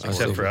for 30s, us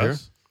Except over for here?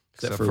 us.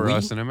 Except for for we?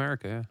 us in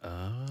America,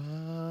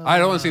 yeah. I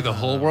don't want to say the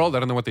whole world. I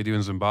don't know what they do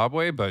in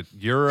Zimbabwe, but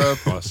Europe,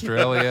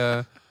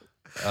 Australia.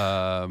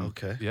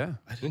 Okay. Yeah.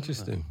 I didn't know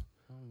Interesting.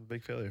 that. I'm a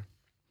big failure.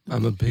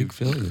 I'm a big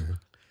failure.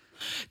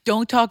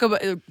 Don't talk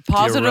about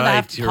positive, You're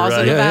right, you're positive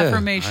right. Yeah, yeah.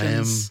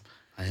 affirmations.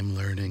 I am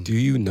learning. Do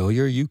you know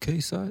your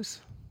UK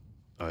size?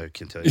 Oh, I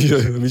can tell you.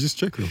 let me just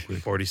check real quick.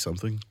 40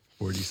 something.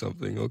 40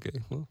 something. Okay.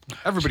 Well,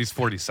 Everybody's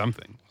 40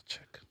 something.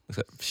 Check.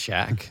 except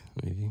Shaq,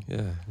 maybe. Yeah.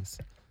 It's-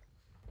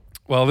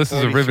 Well, this is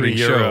a 43 riveting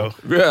euro. show.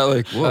 Yeah,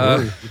 like,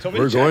 whoa, told me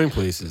we're to check. going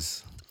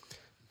places.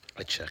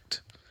 I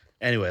checked.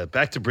 Anyway,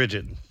 back to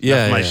Bridget. Yeah,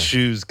 Enough of my yeah.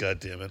 shoes, God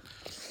damn it.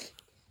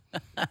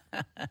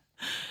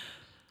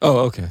 Oh,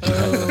 okay.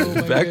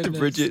 my Back to goodness.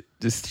 Bridget.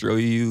 Just throw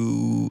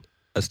you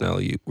a snell.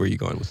 Where are you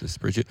going with this,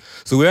 Bridget?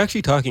 So we're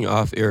actually talking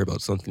off air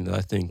about something that I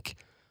think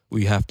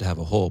we have to have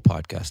a whole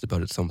podcast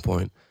about at some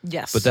point.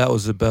 Yes. But that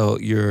was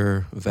about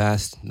your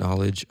vast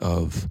knowledge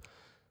of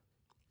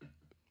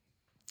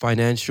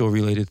financial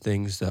related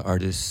things that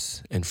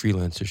artists and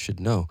freelancers should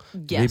know.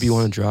 Yes. Maybe you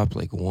want to drop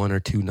like 1 or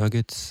 2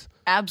 nuggets.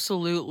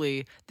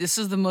 Absolutely. This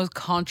is the most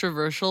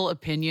controversial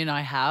opinion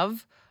I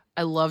have.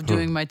 I love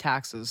doing my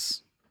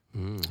taxes.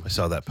 I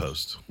saw that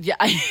post. Yeah,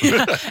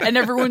 and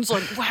everyone's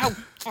like, "Wow,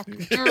 fucking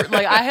sure."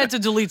 Like I had to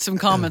delete some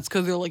comments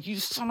because they're like, "You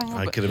son of a."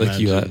 I could Like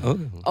you,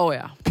 imagine. Oh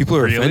yeah. people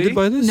are Really? offended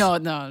by this? No,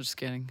 I'm just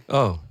kidding.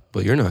 Oh,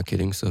 but you're not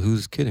kidding. So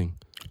who's kidding?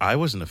 I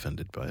wasn't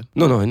offended by it.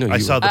 No, I know. I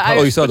you saw were. the post.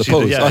 Oh, you saw the but she did-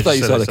 post. yeah, I thought she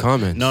you said saw I the saw-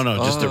 comments. No,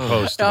 just their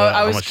post. No, about I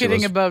how was much it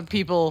kidding about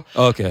people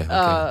Okay.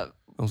 I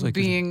was like,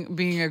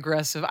 being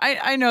aggressive.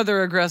 I know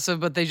they're aggressive,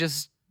 but they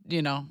just a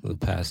little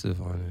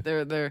passive on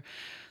it. they're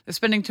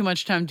spending too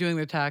much time doing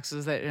their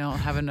taxes. They don't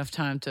have enough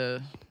time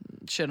to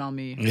shit on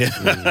me Yeah.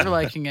 for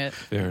liking it.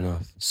 Fair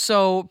enough.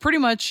 So pretty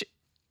much,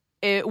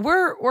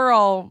 we're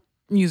all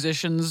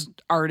musicians,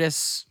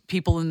 artists,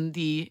 people in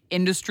the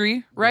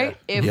industry, right?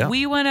 If Yeah.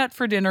 we went out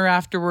for dinner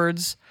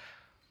afterwards,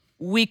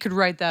 we could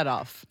write that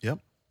off. Yep.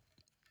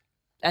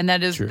 And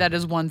that is True.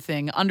 one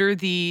thing. Under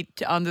the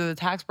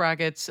tax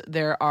brackets,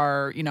 there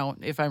are,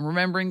 if I'm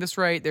remembering this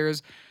right,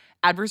 there's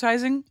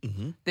advertising,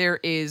 there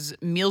is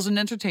meals and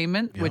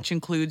entertainment, which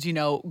includes,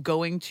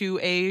 going to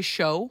a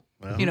show.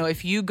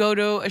 If you go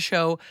to a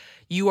show,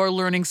 you are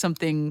learning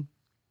something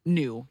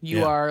new. You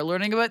Yeah. are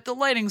learning about the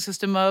lighting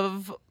system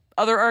of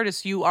other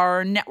artists. You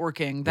are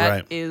networking. That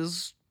Right.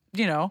 is,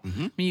 I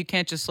mean, you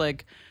can't just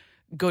like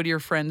go to your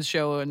friend's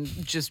show and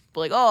just be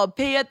like, oh,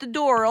 pay at the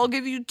door. I'll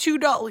give you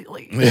 $2.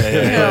 Like,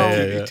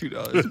 Yeah.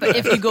 $2. But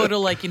if you go to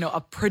like,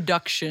 a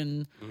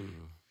production,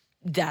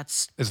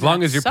 that's As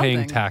long as that's you're paying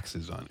something.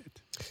 taxes on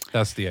it.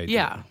 That's the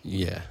idea.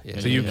 Yeah. Yeah.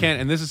 So you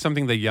can't, and this is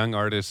something that young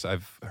artists,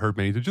 I've heard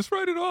many do, just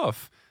write it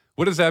off.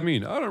 What does that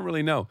mean? I don't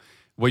really know.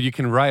 Well, you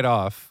can write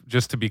off,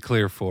 just to be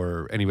clear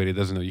for anybody that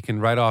doesn't know, you can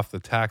write off the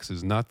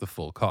taxes, not the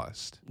full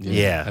cost.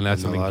 Yeah. And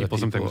that's And a something lot of people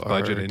sometimes people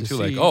budget are into,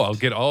 like, deceived. oh, I'll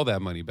get all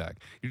that money back.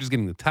 You're just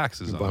getting the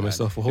taxes on buy that.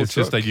 myself a whole It's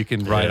just truck. that you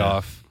can write Yeah.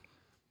 off.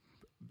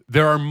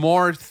 There are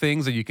more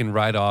things that you can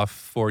write off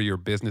for your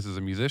business as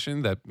a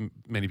musician that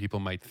many people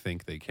might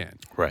think they can.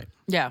 Right.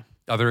 Yeah.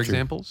 Other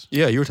examples?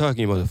 Yeah, you were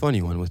talking about a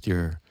funny one with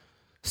your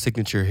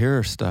signature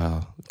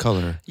hairstyle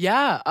color.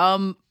 Yeah.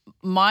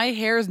 My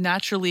hair is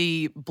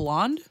naturally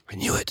blonde, I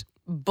knew it.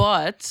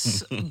 but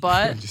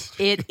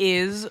it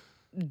is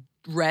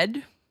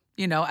red,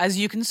 as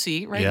you can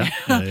see right Yeah.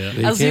 now. Yeah.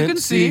 They As can't you can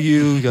see see.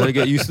 you. Got to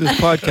get used to this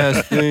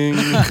podcast thing.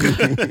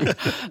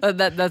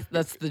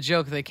 That's the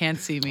joke. They can't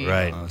see me.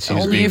 Right. She's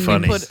Only being if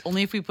funny.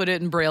 only if we put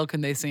it in braille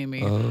can they see me.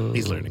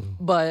 He's learning.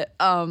 But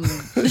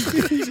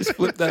Just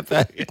flip that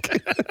back.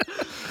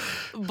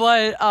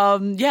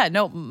 yeah,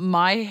 no,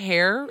 my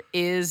hair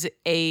is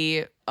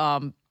a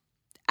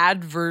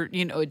advert,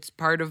 it's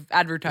part of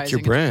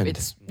advertising. brand.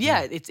 It's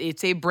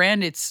a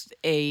brand, it's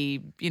a,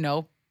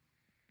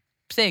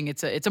 thing.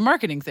 It's a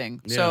marketing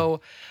thing. Yeah.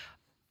 So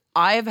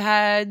I've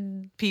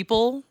had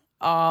people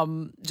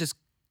just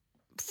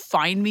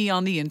find me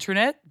on the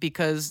internet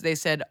because they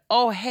said,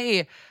 "Oh,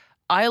 hey,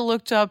 I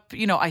looked up,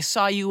 I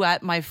saw you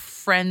at my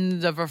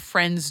friend of a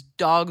friend's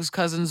dog's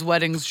cousin's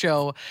weddings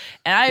show,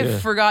 and I Yeah.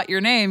 forgot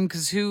your name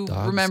because who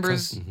Dog's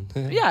remembers?"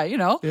 cousin. Yeah,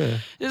 Yeah.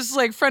 it's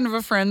like friend of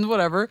a friend,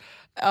 whatever.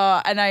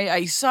 And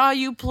I saw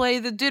you play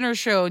the dinner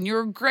show, and you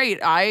were great.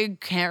 I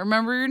can't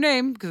remember your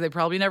name because they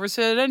probably never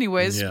said it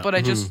anyways. Yeah. But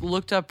I just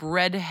looked up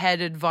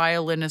red-headed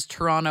violinist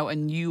Toronto,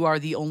 and you are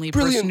the only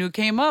Brilliant. person who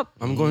came up.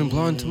 I'm going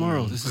blonde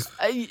tomorrow. This is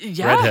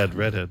Yeah,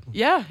 Redhead.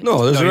 Yeah.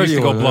 no. There's No, you already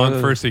used to go one.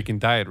 blonde first so you can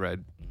dye it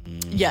red.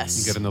 Yes.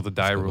 You got to know the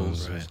dye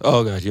rules. Right.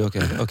 Oh, God.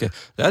 Okay.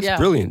 That's Yeah.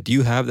 brilliant. Do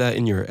you have that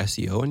in your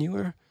SEO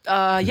anywhere?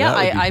 Yeah, That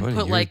would be I funny.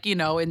 put You're- like,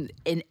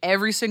 in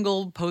every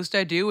single post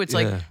I do, it's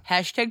like Yeah.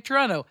 hashtag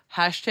Toronto,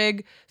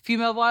 hashtag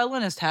female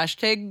violinist,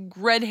 hashtag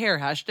red hair,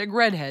 hashtag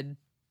redhead,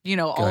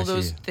 all Got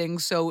those you.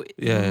 things. So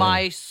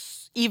Yeah.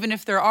 even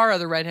if there are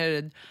other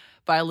redheaded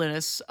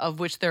violinists, of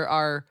which there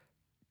are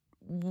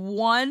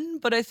one,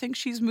 but I think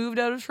she's moved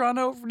out of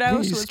Toronto now.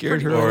 You so it's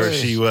scared pretty her much, Or away.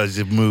 she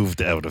was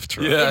moved out of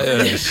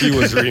Toronto. Yeah. She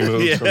was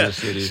removed Yeah. from the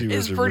city. She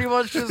it's was pretty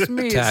much just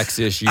me. Tax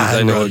issues. I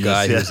I know know a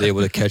guy this, who was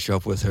able to catch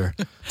up with her.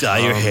 Dye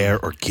your hair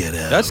or get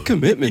out. That's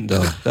commitment,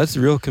 though. That's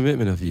real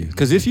commitment of you.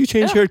 Because if you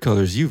change hair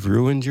colors, you've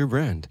ruined your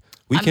brand.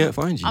 We can't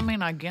find you. I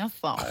mean, I guess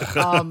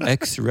so.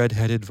 Ex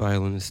redheaded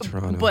violinist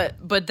Toronto.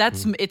 But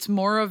that's it's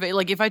more of a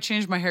like if I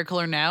change my hair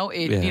color now,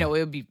 it Yeah. it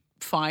would be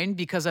fine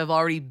because I've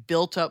already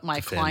built up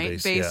my fan client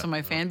base, base yeah. and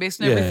my fan base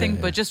and Yeah, everything.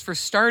 yeah. But just for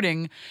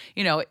starting,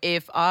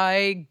 if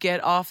I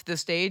get off the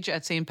stage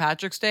at St.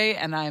 Patrick's Day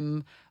and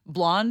I'm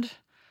blonde,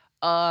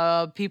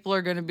 people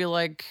are gonna be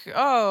like,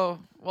 "Oh,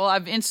 well,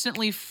 I've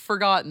instantly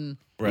forgotten."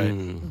 right.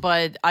 Mm.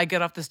 But I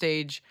get off the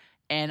stage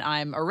and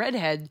I'm a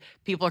redhead,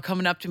 people are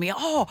coming up to me,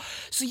 oh,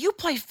 so you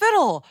play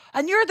fiddle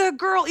and you're the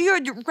girl, you're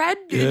red,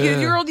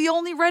 you're the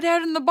only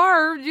redhead in the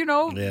bar,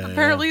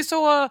 apparently. Yeah.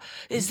 So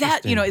is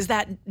that, is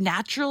that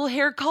natural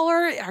hair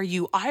color? Are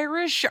you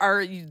Irish?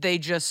 They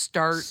just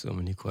start so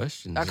many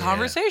questions. A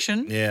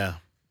conversation. Yeah.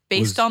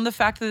 Based on the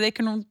fact that they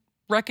can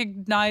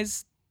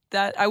recognize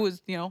that I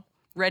was,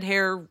 red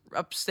hair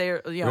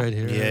upstairs. Red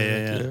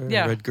hair.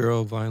 Yeah. Red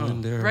girl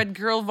violin there. Red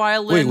girl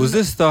violin. Wait, was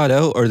this thought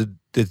out or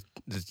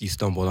did you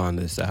stumble on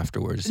this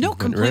afterwards? No,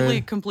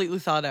 completely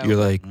thought out. You're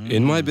like,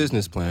 in my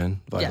business plan,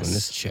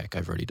 violinist, check.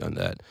 I've already done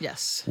that.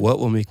 Yes. What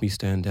will make me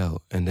stand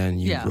out? And then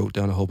you wrote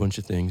down a whole bunch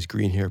of things: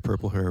 green hair,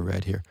 purple hair,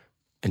 red hair,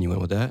 and you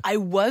went with that. I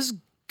was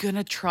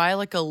gonna try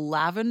like a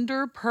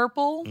lavender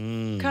purple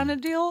kind of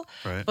deal,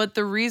 right. But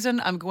the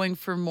reason I'm going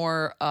for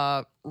more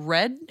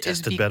red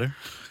tested better.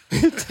 We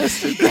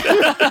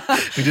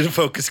did a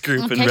focus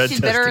group and red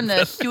tested better in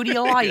the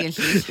studio audience.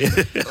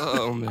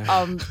 Oh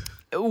man.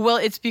 Well,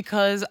 it's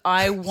because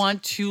I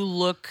want to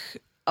look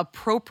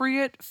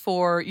appropriate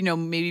for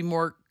maybe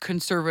more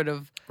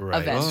conservative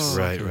events.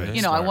 Right.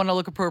 I want to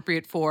look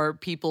appropriate for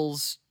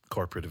people's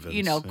corporate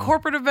events.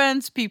 Corporate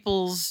events,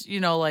 people's,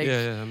 like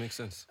that makes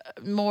sense.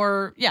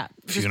 More,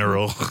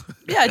 funeral.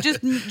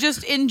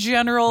 Just in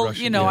general,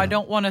 I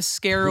don't want to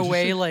scare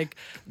away like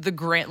the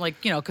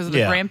because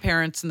the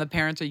grandparents and the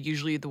parents are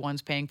usually the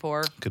ones paying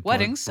for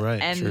weddings. Right.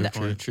 And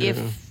true.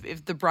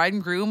 if the bride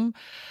and groom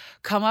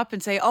come up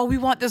and say, "Oh, we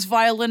want this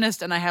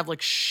violinist," and I have like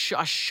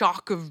a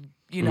shock of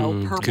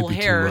purple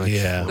hair,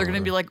 they're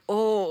gonna be like,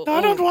 "Oh,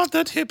 I don't want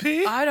that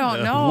hippie. I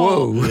don't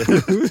know." Whoa,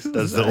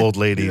 that's the old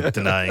lady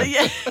denying.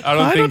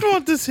 I don't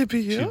want this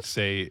hippie here. She'd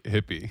say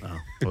hippie. Oh,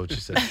 what would you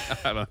say?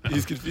 I don't know.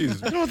 He's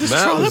confused. No, this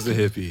Matt trollop. was the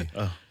hippie.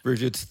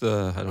 Bridget's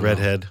the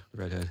redhead.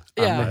 Redhead.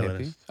 Yeah.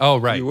 Hippie. Oh,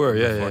 right. You were,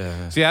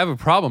 yeah. See, I have a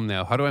problem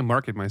now. How do I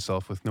market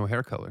myself with no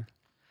hair color?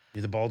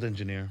 You're the bald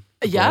engineer.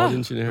 Yeah. Bald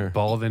engineer.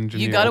 Bald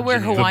engineer. You got to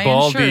wear Hawaiian the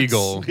bald shirts.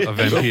 eagle of The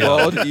NPL.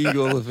 bald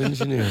eagle of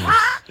engineering.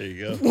 There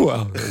you go.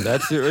 Wow, and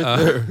that's it right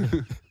there.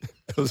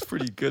 That was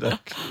pretty good,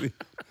 actually.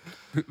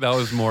 That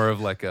was more of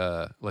like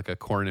a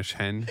Cornish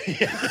hen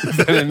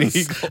than an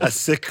eagle. A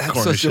sick That's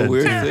Cornish such a hen.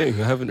 weird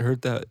thing. I haven't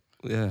heard that.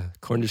 Yeah,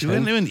 Cornish You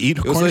hen. didn't even eat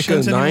It was Cornish like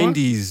hens a anymore?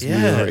 90s.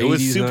 Yeah, it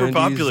was 80s, super 90s,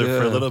 popular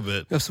for a yeah. little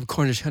bit. Have some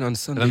Cornish hen on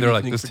Sunday. And then they're like,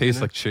 evening this for tastes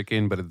dinner. like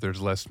chicken, but there's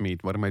less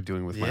meat. What am I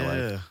doing with my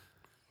life?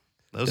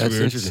 Those That's are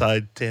weird interesting.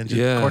 side tangent.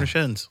 Yeah. Cornish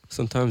hens.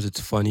 Sometimes it's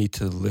funny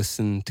to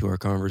listen to our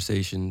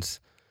conversations,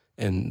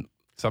 and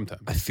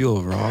Sometimes. I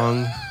feel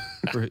wrong.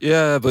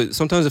 But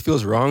sometimes it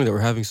feels wrong that we're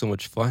having so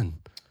much fun.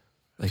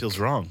 Like, Feels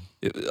wrong.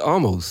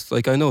 almost.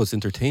 Like, I know it's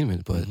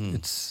entertainment, but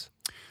it's...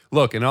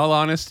 Look, in all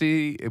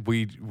honesty,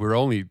 we're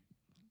only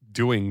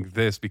doing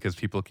this because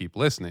people keep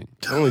listening.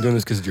 I'm only doing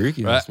this because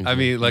Jeriki Right? asked me I to.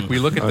 mean, like we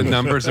look at the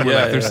numbers and we're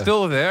Yeah, like, they're yeah.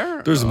 still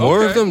there. There's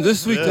more of Okay. them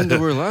this week than there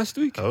were last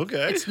week.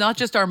 Okay. It's not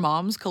just our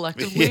moms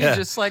collectively, Yeah.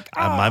 just like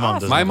My mom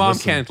doesn't My mom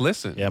listen. can't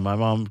listen. Yeah, my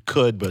mom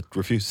could, but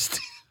refuses to.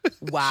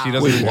 wow. She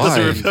doesn't Wait, even why?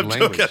 listen to I'm the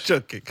joking. I'm language.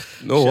 joking.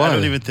 No, I why?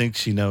 don't even think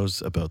she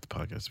knows about the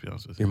podcast, to be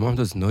honest with you. Your mom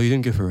doesn't know you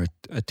didn't give her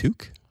a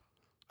toque?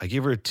 I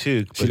gave her a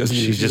toque, She but doesn't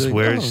she use- she's just like,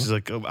 wears. oh. She's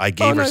like, oh, I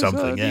gave her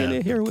something.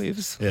 DNA hair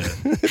waves. Yeah.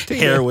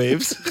 Hair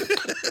waves.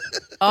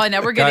 Oh,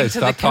 now we're getting Guys, to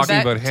the stop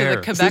talking Quebec about to hair.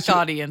 the Quebec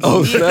audience.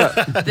 Oh,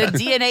 the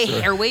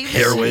DNA hair waves.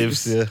 Hair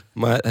waves. Yeah.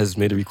 Matt has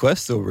made a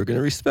request, so we're going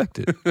to respect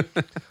it.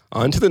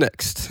 On to the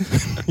next.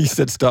 He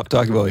said stop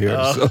talking about hair.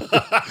 So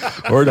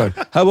we're done.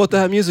 How about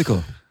that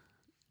musical?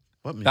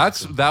 What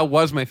musical? That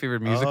was my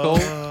favorite musical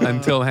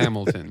until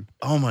Hamilton.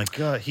 Oh my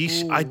god.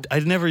 I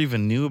never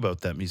even knew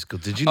about that musical.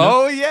 Did you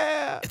know? Oh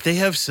yeah. They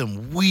have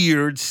some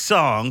weird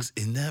songs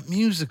in that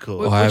musical.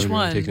 Wait, Oh, I which haven't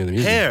one? even taken the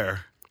music.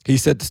 Hair. He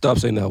said to stop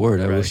saying that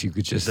word. I Right. wish you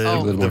could just The, be a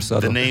little more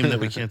subtle. the name that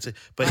we can't say.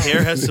 But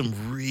Hair has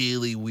some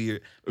really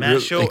weird. Matt, Real-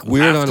 show like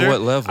weird on after,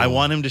 what level? I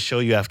want him to show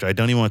you after. I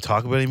don't even want to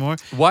talk about it anymore.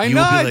 Why You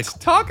will be not? like,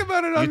 Talk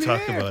about it on you the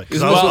talk air. about it. 'Cause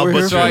Isn't I'll- that what I'll we're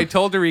here butcher So for? I it.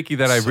 told Dariki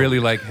that I So really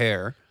good. like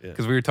Hair Yeah.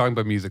 because we were talking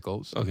about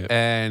musicals. Okay.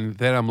 And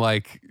then I'm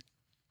like,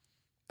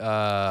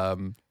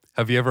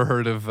 have you ever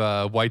heard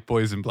of White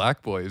Boys and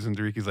Black Boys? And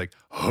Dariki's like,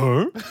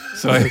 huh?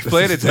 So I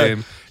explained it to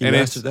him. He and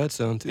it's mastered that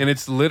sound too. and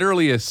it's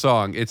literally a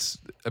song. It's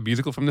a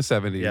musical from the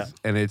 70s. Yeah.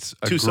 And it's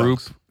a Two group.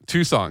 songs.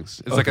 2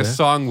 songs. It's like a Okay.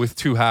 song with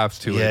 2 halves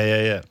to it.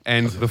 Yeah.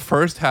 And the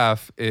first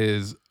half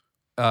is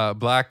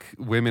black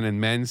women and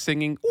men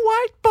singing,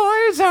 "White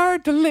boys are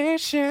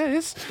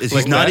delicious." He's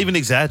Like not that. even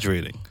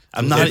exaggerating.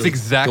 I'm not. It's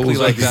exactly Those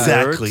like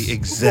that.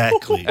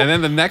 Exactly. And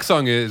then the next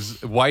song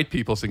is white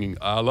people singing,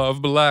 "I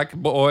love black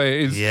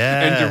boys."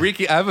 Yeah. And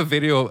Dariki, I have a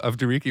video of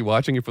Dariki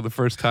watching it for the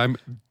first time,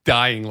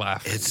 dying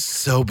laughing. It's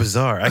so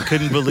bizarre. I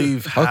couldn't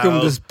believe How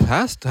come this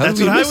passed? How That's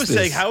did we what I miss was this?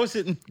 saying. How is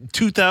it in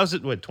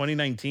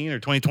 2019 or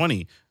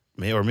 2020?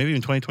 Or maybe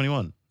even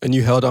 2021. And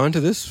you held on to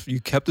this? You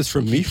kept this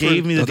from me He for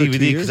gave me the another 2 DVD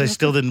years because I after?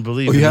 still didn't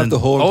believe. Oh, you And have then- the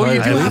whole Oh, you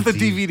entire do thing? have the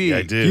DVD.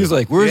 I do. He was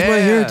like, "Where's my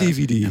hair Yeah.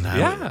 DVD?" And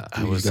Yeah.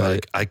 I You was got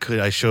like,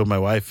 I showed my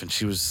wife, and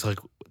she was like,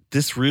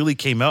 this really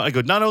came out. I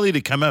go, not only did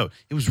it come out,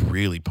 it was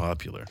really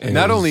popular. And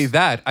Not it was- only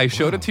that, I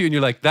showed it to you and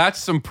you're like,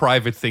 that's some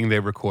private thing they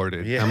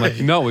recorded. Yeah. I'm like,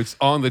 no, it's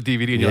on the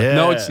DVD. And you're like,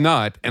 no, Yeah. it's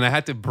not. And I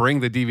had to bring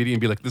the DVD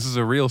and be like, this is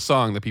a real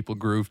song that people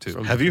groove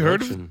to. Have you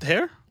heard production. of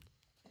Hair?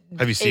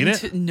 Have you seen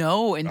it?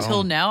 No,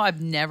 until now,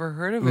 I've never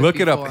heard of it.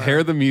 Look it up. before.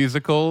 Hair the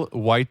Musical,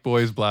 White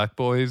Boys, Black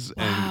Boys.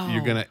 And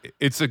you're going to,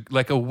 it's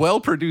like a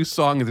well-produced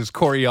song. And there's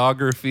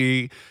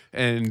choreography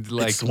and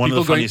like It's one of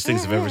people the funniest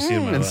things I've ever seen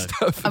in my and life.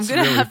 stuff. I'm It's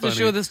gonna really have to funny.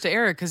 show this to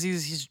Eric because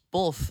he's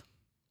both.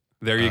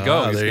 There you go.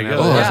 Ah, He's there you gonna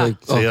go. have Oh, that. I was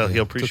like, So he'll okay, took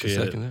a appreciate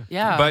it. second there.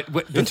 Yeah.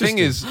 But the thing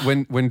is,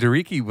 when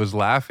Dariki was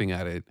laughing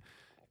at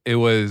it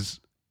was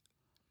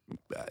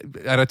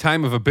at a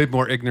time of a bit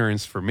more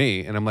ignorance for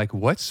me, and I'm like,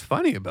 "What's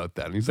funny about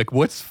that?" And he's like,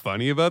 "What's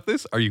funny about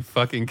this? Are you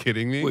fucking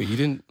kidding me?" Wait, you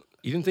didn't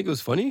think it was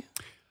funny?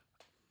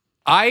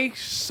 I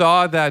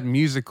saw that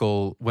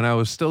musical when I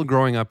was still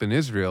growing up in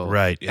Israel,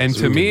 Right, yes. And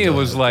to me, it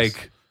was Ooh,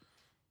 like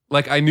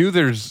I knew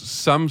there's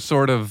some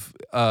sort of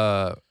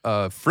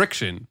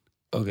friction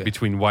Okay.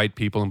 between white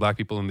people and black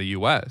people in the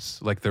U.S.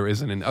 like there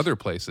isn't in other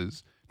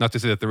places. Not to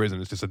say that there isn't;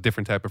 it's just a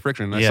different type of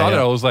friction. And I Yeah, saw that,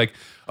 yeah. I was like,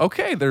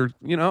 okay, they're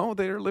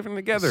living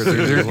together.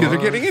 They're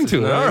getting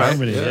into it. All right,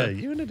 Harmony, Yeah. yeah.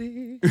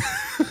 Unity.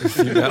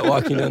 You're not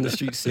walking down the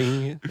street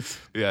singing it.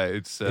 yeah,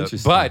 it's.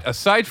 Interesting. But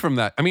aside from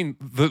that, I mean,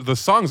 the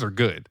songs are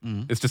good.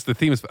 It's just the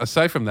theme is.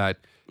 Aside from that,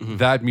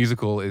 that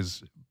musical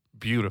is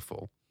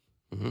beautiful.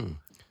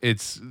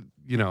 It's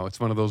it's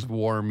one of those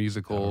war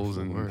musicals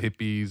and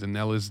hippies and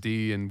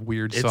LSD and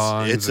weird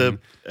songs. It's and,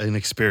 an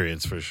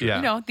experience for sure. Yeah.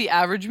 You know, the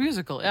average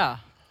musical. Yeah.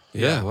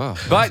 Yeah, wow.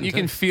 But you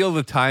can feel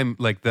the time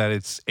like that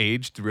it's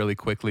aged really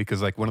quickly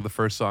because like one of the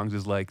first songs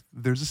is like,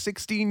 "There's a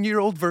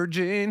 16-year-old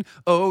virgin,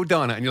 oh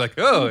Donna," and you're like,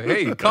 "Oh,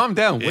 hey, calm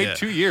down, wait Yeah.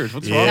 2 years,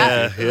 what's Yeah. wrong?"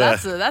 That-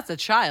 yeah. That's a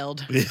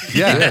child.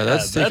 Yeah,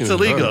 that's taking it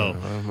illegal.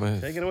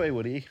 hard. Take it away,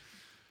 Woody.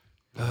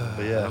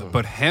 But yeah,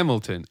 But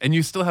Hamilton, and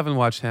you still haven't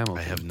watched Hamilton.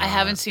 I have not. I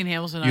haven't seen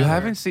Hamilton. You either.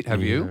 haven't seen?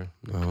 Have you?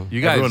 No.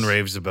 You guys? Everyone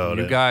raves about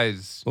you it.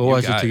 guys. We'll you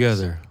watch it guys.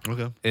 together.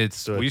 Okay. It's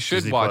So we it's should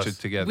Disney watch Plus.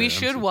 it together. We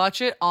should watch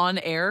it on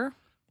air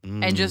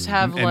and just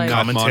have And like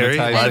not Commentary,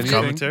 monetize live anything?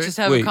 commentary. just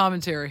have Wait. a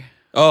commentary.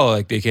 Oh,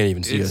 like they can't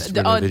even see It's- us for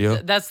the video.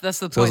 That's the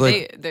So it's point.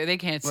 like- They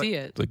can't see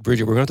it. Like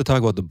Bridget, we're going to have to talk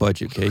about the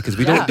budget, okay? Because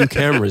we Yeah. don't do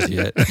cameras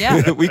yet.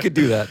 Yeah. We could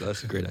do that.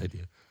 That's a great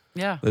idea.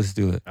 Yeah. Let's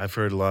do it. I've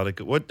heard a lot of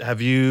good. What have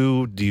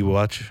you? Do you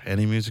watch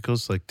any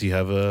musicals? Like, do you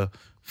have a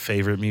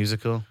favorite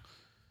musical?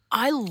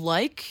 I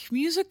like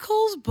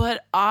musicals,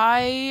 but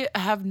I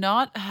have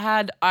not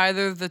had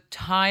either the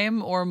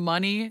time or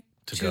money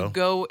to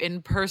go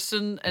in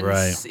person. And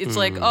Right. it's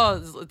like,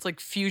 oh, it's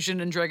like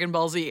Fusion and Dragon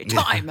Ball Z.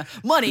 Time,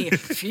 money,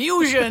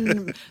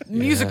 Fusion,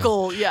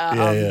 musical. Yeah.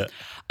 Yeah, yeah.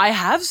 I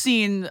have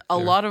seen a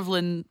lot of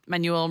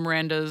Lin-Manuel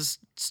Miranda's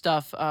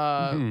stuff.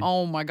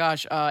 Oh my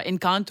gosh.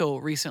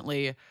 Encanto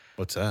recently.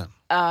 What's that?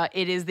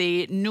 It is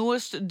the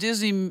newest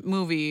Disney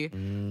movie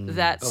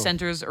that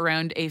centers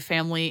around a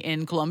family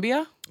in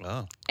Colombia.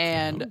 Oh,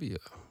 And Colombia.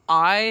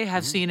 I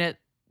have seen it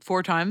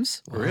 4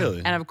 times really?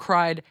 and I've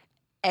cried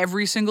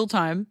every single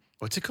time.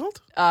 What's it called?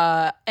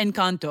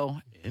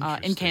 Encanto.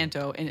 Interesting.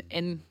 Encanto.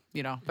 In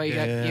but you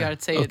Yeah. got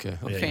to say Okay. it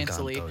Yeah,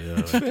 fancily. Encanto, yeah, I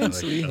like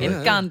Fancily, that. yeah.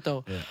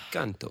 Encanto.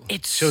 Canto.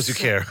 It's Shows you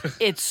care.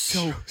 It's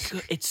so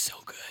good. It's so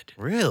good.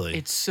 Really?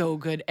 It's so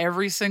good.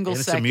 Every single And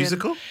it's second. a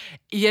musical?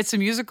 Yeah, it's a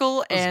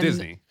musical. It's and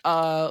Disney.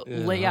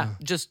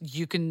 Just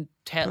you can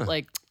tell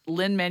like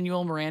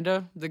Lin-Manuel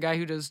Miranda, the guy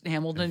who does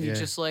Hamilton, Yeah. you're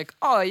just like,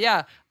 oh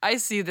yeah, I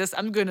see this.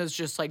 I'm gonna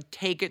just like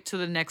take it to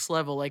the next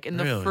level. Like in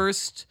the Really?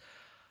 first,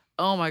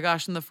 oh my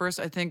gosh, in the first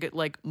I think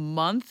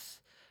month,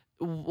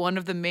 one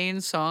of the main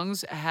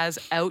songs has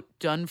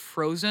outdone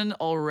Frozen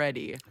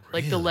already.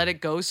 Like the Let It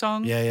Go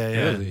song. Yeah, yeah,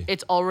 yeah. Really?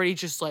 It's already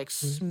just like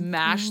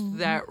smashed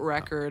that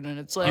record, and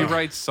it's He like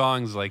writes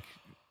songs like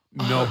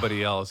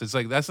nobody else. It's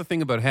like that's the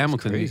thing about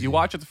Hamilton. crazy. You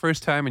watch it the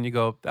first time and you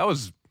go, "That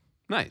was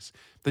nice."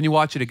 Then you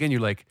watch it again,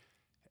 you're like,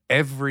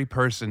 every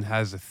person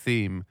has a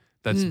theme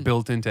that's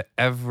built into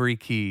every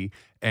key,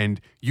 and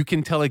you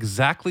can tell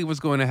exactly what's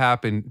going to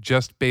happen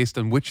just based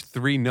on which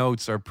 3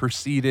 notes are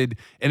preceded,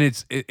 and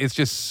it's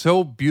just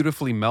so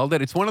beautifully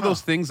melded. It's one of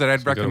those things that I'd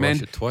you gotta watch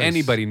recommend it twice.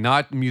 anybody,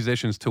 not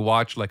musicians, to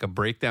watch like a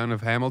breakdown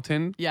of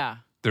Hamilton. yeah.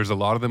 There's a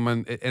lot of them,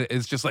 and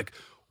it's just like,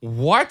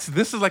 what?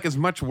 This is like as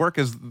much work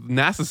as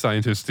NASA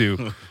scientists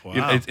do.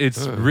 Wow.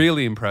 It's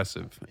really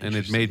impressive, and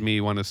it made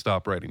me want to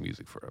stop writing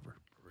music forever.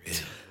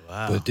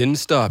 Wow. But it didn't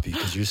stop you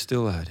because you're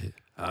still at it.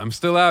 I'm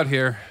still out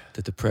here.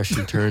 The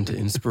depression turned to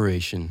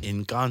inspiration.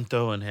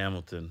 Encanto and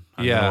Hamilton.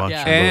 I'm Yeah, gonna watch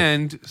Yeah. them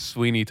and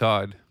Sweeney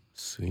Todd,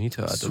 Sweeney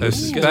Todd. the Sweeney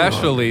list is getting longer.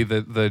 especially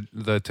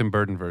the Tim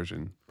Burton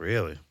version. both.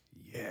 Really?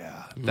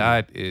 Yeah,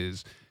 that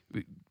is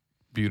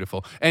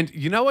beautiful. And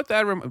you know what?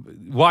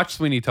 Watch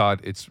Sweeney Todd.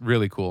 It's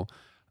really cool.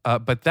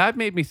 But that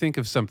made me think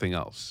of something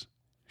else.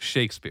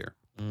 Shakespeare.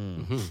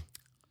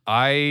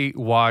 I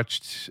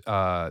watched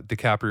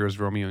DiCaprio's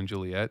Romeo and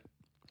Juliet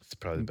It's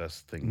probably the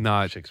best thing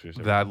not Shakespeare's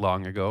ever that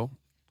long ago.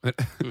 And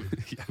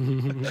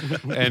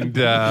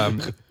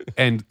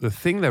the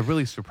thing that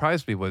really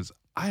surprised me was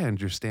I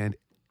understand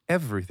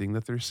everything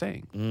that they're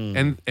saying,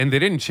 and they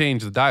didn't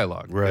change the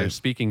dialogue. They're Right.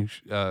 speaking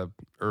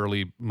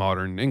early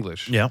modern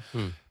English. Yeah.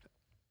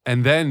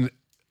 And then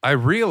I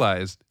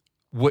realized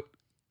what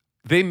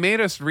they made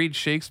us read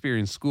Shakespeare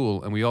in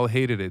school, and we all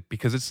hated it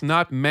because it's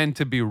not meant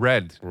to be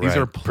read. These Right.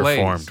 are plays.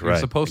 Performed, You're right.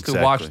 supposed to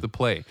watch Exactly. the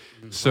play.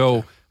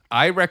 So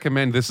I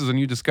recommend, this is a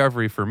new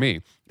discovery for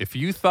me. If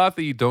you thought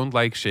that you don't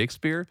like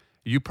Shakespeare,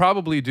 you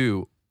probably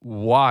do.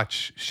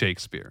 Watch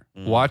Shakespeare.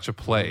 Watch a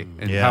play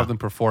and Yeah. have them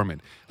perform it.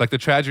 Like the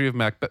tragedy of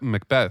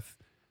Macbeth.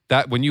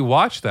 That when you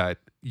watch that,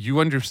 you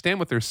understand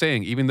what they're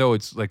saying, even though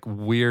it's like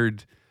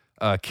weird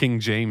King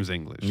James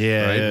English.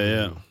 Yeah, right?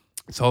 yeah.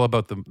 It's all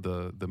about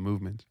the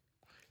movement.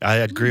 I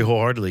agree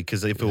wholeheartedly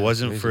because if it Yeah,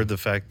 wasn't for amazing. the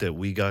fact that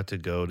we got to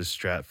go to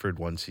Stratford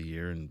once a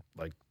year and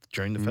like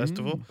during the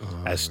festival,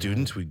 as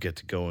students, we'd get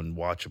to go and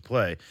watch a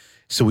play.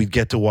 So we'd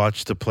get to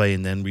watch the play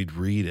and then we'd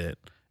read it.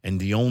 And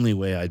the only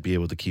way I'd be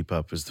able to keep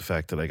up is the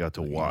fact that I got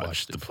to watch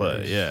watched the it play.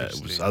 first. Yeah, it was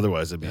Interesting.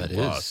 otherwise I'd be That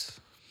lost. is.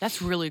 That's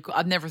really cool.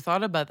 I've never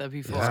thought about that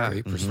before. That's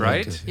great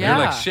Right? perspective. You're like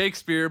Yeah.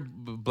 Shakespeare,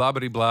 blah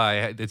blah blah.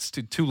 It's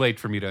too late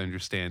for me to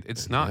understand.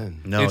 It's not. Amen.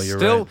 No, it's you're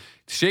still right.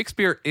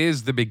 Shakespeare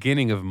is the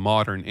beginning of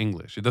modern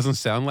English. It doesn't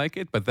sound like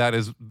it, but that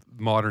is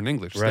modern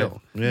English Right.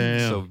 still. Yeah,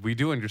 yeah. So we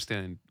do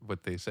understand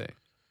what they say.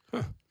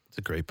 It's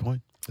a great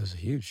point. That's a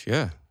huge,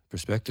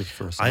 perspective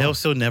for us. I all.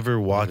 also never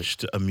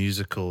watched a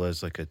musical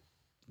as like a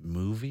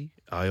movie.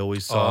 I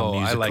always saw Oh, I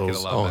musicals like it a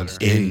lot on better.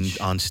 stage.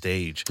 on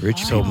stage.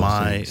 Rich So people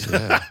my sing,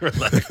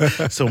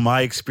 yeah. so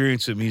my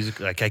experience with music,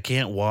 like I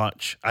can't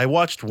watch. I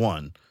watched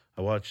one.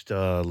 I watched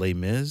Les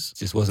Mis,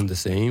 just wasn't the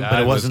same. That but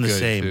it was wasn't the good,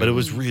 same. too. But it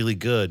was really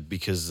good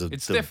because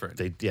It's different.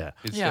 Yeah,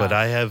 It's Yeah. but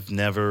I have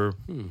never.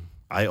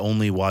 I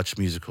only watch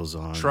musicals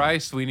on. Try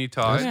Sweeney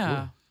Todd.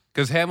 Yeah.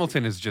 Because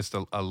Hamilton is just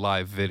a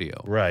live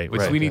video. Right,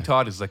 But right. Sweeney Okay.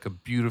 Todd is like a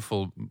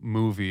beautiful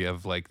movie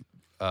of like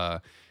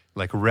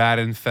rat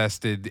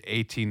infested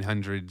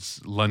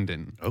 1800s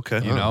London.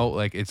 Okay. You know,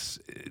 like it's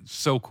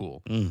so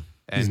cool.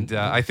 And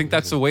I think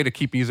that's a way to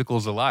keep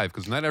musicals alive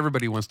because not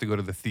everybody wants to go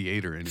to the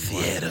theater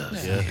anymore.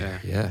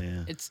 Yeah.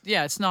 Yeah.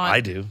 It's not. I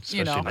do, especially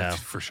you know. now.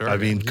 For sure. I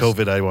mean,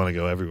 COVID. I want to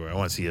go everywhere. I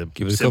want to see a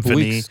Give it a couple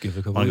symphony. weeks. Give it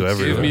a couple I want to go weeks.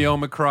 everywhere. Give me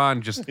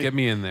Omicron, just get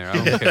me in there. I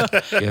don't care.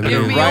 Yeah, Give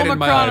You're me right in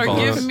my Omicron or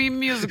eyeballs. give me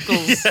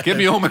musicals. Give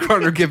me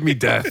Omicron or give me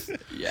death.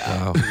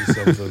 Wow.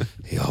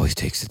 He always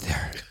takes it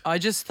there. I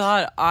just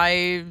thought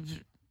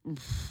I've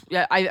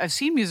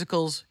seen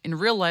musicals in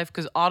real life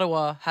because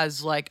Ottawa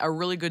has like a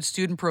really good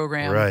student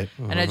program. Right.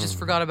 And I just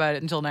forgot about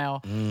it until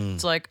now.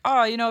 It's like,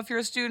 if you're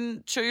a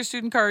student, show your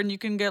student card and you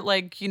can get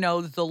like,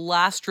 the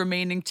last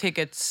remaining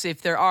tickets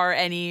if there are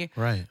any.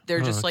 Right.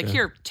 They're just like, okay.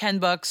 here,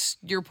 $10,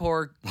 you're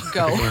poor,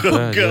 go.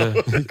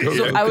 Go.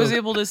 So I was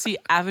able to see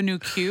Avenue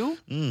Q,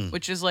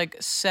 which is like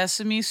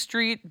Sesame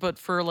Street, but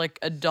for like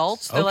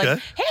adults. They're like,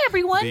 Okay. hey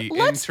everyone, The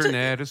let's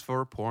internet is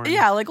for porn.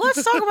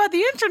 let's talk about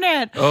the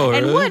internet Oh,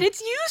 and really? what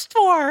it's used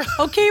for.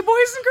 Okay,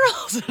 boys and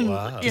girls. And,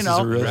 Wow. you This know, is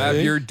a real Grab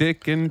thing? your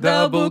dick and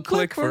double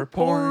click for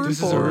porn.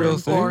 This is a real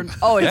thing?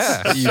 Oh, it's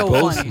Yeah. You so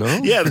both funny. know?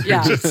 Yeah, they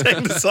Yeah. just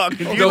sang the song.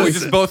 in No, we unison.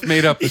 just both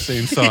made up the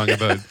same song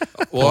about.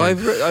 Well,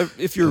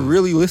 if you're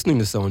really listening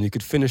to someone, you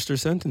could finish their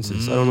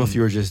sentences. I don't know if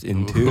you were just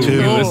in We tune.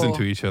 No. listen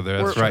to each other.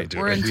 That's We're- right.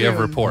 we're in we have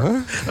tune.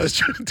 rapport. I was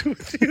trying to do it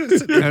with you.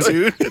 It's a new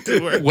tune. It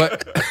didn't work.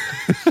 What?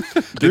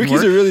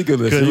 Ricky's a really good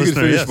listener. Good You can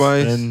listener, finish yes. my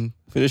And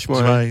finish It's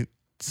my. my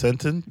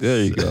sentence.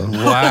 There you go.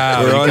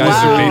 Wow, We're you on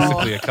guys the are same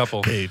basically a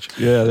couple. Page.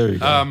 Yeah, there you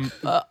go.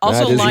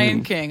 Also, That is Lion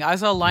in- King. I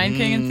saw Lion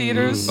King in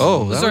theaters.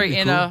 Oh, that would sorry, be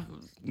in cool. a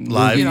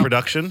Live You know.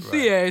 production.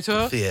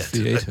 theater.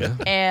 Theater.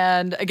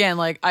 And again,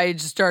 like I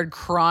just started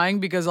crying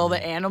because all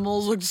the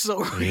animals looked so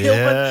real.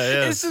 Yeah, but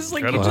yeah, it's just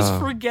like incredible. you just Wow.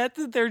 forget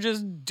that they're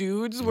just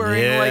dudes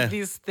wearing Yeah. like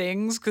these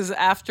things. Because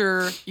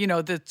after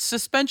the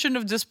suspension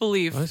of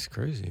disbelief That's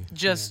crazy.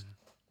 just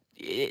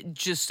it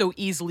just so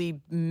easily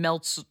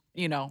melts.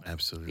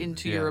 Absolutely.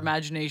 Into Yeah. your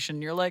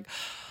imagination. You're like,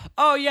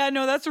 oh yeah,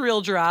 no, that's a real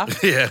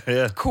giraffe.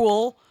 Yeah.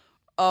 Cool.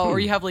 Or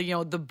you have like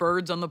the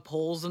birds on the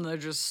poles and they're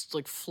just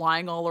like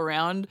flying all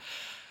around.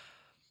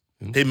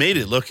 They made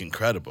it look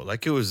incredible.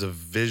 Like it was a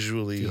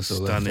visually Feel so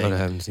left out. I stunning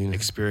haven't seen it.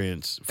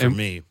 experience for And-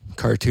 me.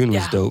 Cartoon was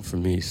Yeah. dope for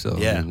me. So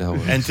Yeah. I mean, that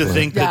was And to fun.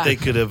 think Yeah. that they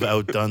could have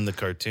outdone the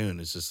cartoon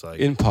is just like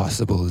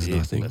impossible is yeah,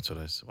 nothing. That's what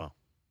I said. Well,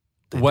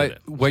 they did What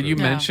it. what you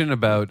Yeah. mentioned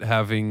about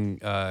having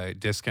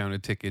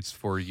discounted tickets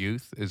for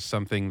youth is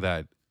something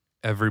that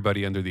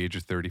everybody under the age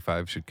of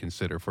 35 should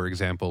consider. For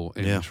example,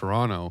 in Yeah.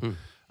 Toronto,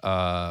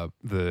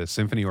 the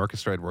Symphony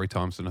Orchestra at Roy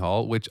Thompson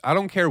Hall, which I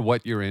don't care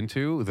what you're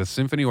into, the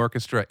Symphony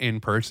Orchestra in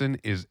person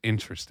is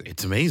interesting.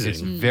 It's amazing.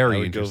 It's I very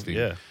would go- interesting.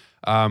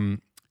 yeah.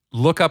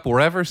 Look up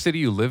wherever city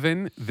you live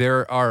in.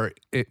 There are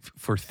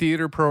for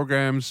theater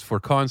programs, for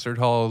concert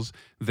halls.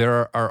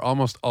 There are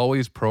almost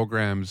always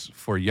programs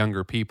for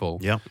younger people.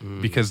 Yeah.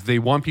 because they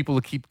want people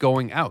to keep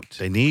going out.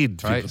 They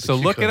need Right, people to so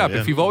keep look it going, up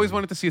yeah. if you've always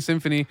wanted to see a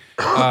symphony,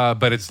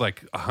 but it's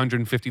like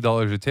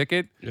 $150 a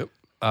ticket. Yep.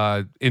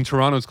 In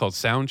Toronto, it's called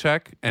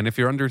Soundcheck, and if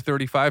you're under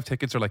 35,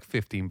 tickets are like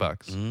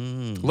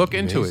 $15. Look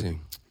into it.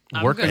 Amazing.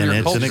 work on gonna- your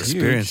And it's an culture.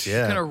 experience. Huge.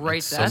 Yeah, Gonna write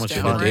it's that so much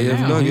down fun. right Day of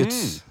now.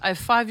 Nuggets. I have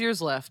 5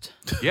 years left.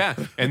 Yeah,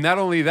 and not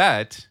only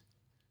that,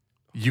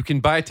 you can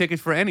buy a ticket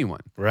for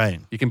anyone.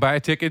 Right. You can buy a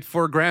ticket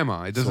for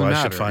grandma. It doesn't So I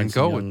matter. should find and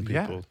some go young with,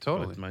 people. yeah,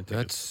 totally. to buy my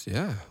tickets. That's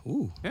yeah.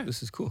 Ooh, Yeah.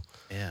 this is cool.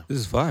 Yeah. This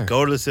is fire.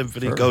 Go to the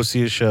symphony. Perfect. Go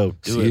see a show.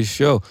 Do See it. his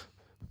show.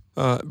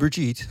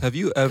 Brigitte, have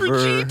you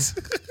ever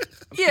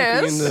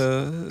Yes. in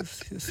the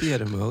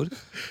theater mode?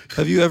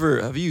 Have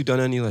you done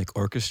any like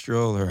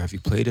orchestral or have you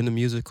played in a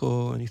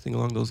musical, anything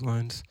along those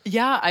lines?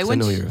 Yeah, I 'Cause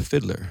went. know you're a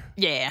fiddler.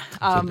 Yeah.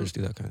 Fiddlers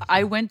do that kind of thing.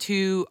 I went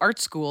to art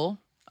school.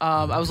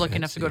 I was lucky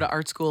enough to go to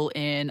art school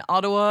in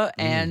Ottawa,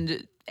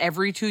 and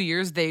every 2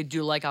 years they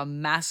do like a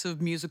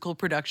massive musical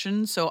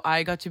production. So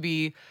I got to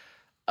be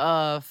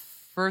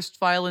first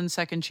violin,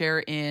 second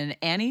chair in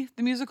Annie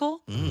the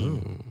musical,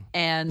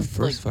 and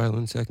First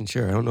violin, second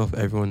chair. I don't know if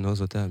everyone knows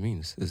what that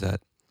means. Is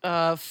that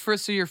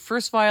first, so you're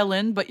first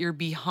violin, but you're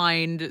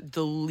behind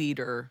the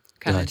leader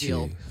kind of got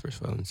deal. you? First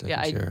violin, second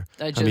Yeah, chair.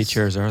 I How many just-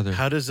 chairs are there?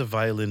 How does a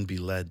violin be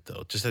led,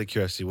 though? Just out of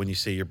curiosity, when you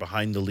say you're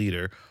behind the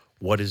leader,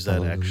 what does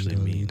that actually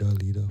mean?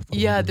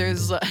 Yeah,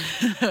 there's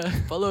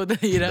follow the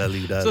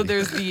Dali, dali. So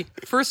there's the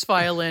first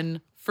violin,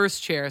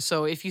 first chair.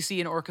 So if you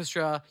see an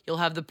orchestra, you'll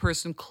have the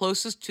person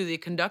closest to the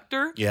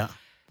conductor. Yeah.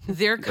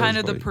 They're kind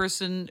of the funny.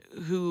 person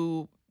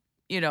who,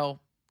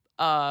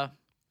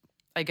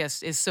 I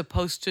guess is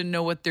supposed to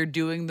know what they're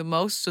doing the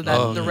most, so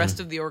that the rest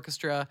of the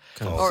orchestra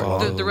Kind of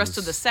or the rest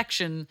of follows. the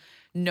section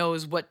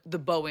knows what the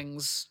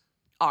bowings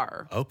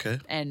are, Okay.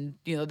 and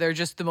they're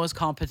just the most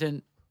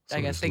competent. I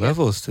guess they There's get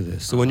levels to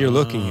this. So when you're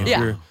looking, if Yeah.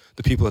 you're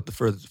the people at the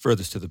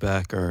furthest to the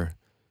back are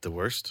The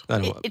worst? I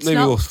don't know. It's Maybe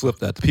not- we'll flip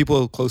that. The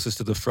people closest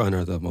to the front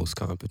are the most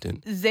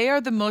competent. they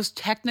are the most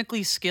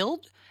technically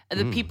skilled, and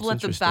the people at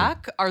that's the interesting.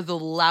 back are the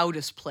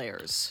loudest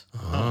players.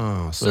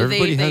 Oh, so, So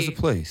everybody has they- a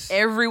place.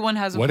 Everyone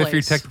has a What place. if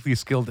you're technically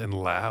skilled and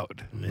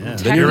loud? Yeah.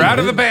 Then You're out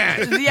of the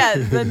band. yeah,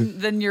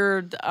 then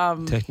you're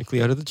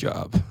Technically out of the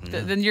job.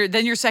 then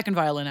you're second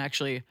violin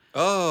actually.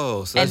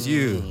 Oh, so that's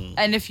you.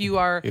 And if you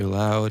are You're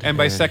loud. And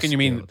by second, you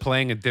mean skilled.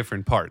 playing a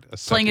different part. playing a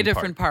second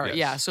different part, Yes.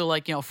 yeah. So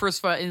like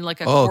first in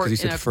like a Oh, chord, because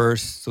you in said a-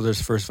 first. So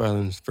there's first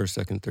violin, first,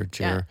 second, third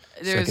chair.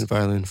 there's- Second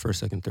violin, first,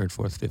 second, third,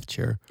 fourth, fifth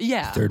chair.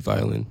 Yeah. Third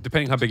violin.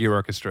 Depending how big your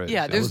orchestra is.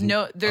 Yeah, there's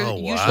no there Oh,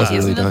 wow. usually Wasn't really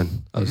isn't a,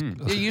 done. I was, there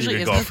usually You isn't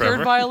could a go third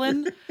forever.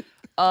 violin.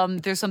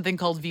 There's something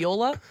called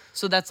viola,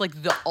 so that's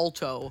like the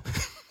alto.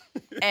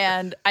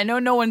 And I know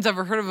no one's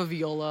ever heard of a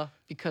viola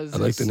because I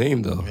like the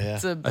name though. Yeah.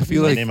 It's a, I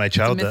feel like Name my it's a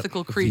child that.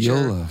 mythical creature.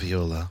 Viola.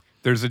 Viola.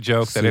 There's a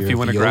joke So that if you're you a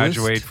want to violist?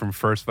 graduate from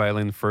first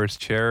violin, first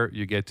chair,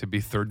 you get to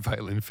be third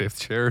violin, fifth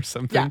chair or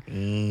something.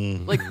 Yeah.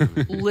 Like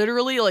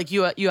literally, like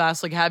you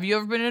asked, like, have you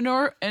ever been in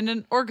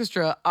an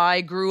orchestra?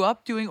 I grew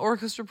up doing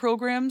orchestra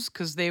programs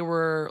because they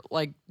were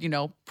like,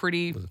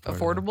 pretty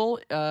affordable.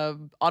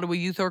 Ottawa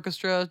Youth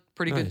Orchestra,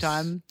 pretty good Nice.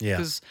 time. Yeah.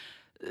 Because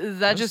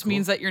that just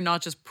means that you're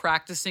not just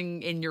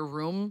practicing in your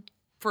room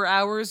for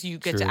hours. You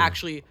get to True.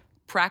 actually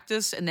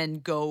practice and then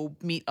go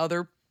meet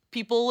other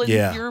people in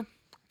Yeah. your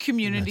That's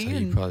community how,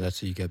 and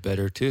that's how you get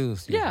better too.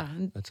 So yeah,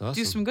 and that's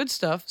awesome. do some good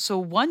stuff. So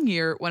one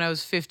year when I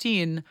was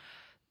 15,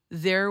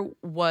 there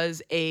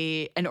was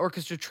an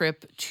orchestra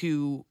trip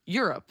to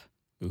Europe.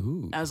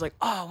 Ooh. I was like,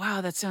 oh wow,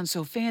 that sounds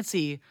so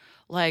fancy.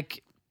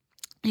 Like,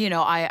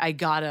 I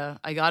gotta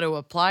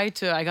apply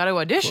to, I gotta Of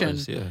audition.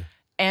 course, yeah.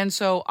 And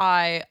so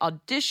I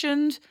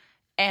auditioned,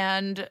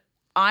 and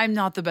I'm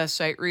not the best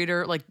sight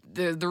reader. Like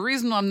the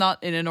reason I'm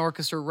not in an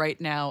orchestra right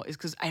now is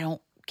because I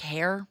don't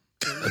care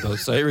About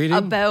sight reading?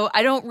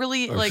 I don't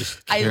really Or like,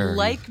 just I care?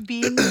 like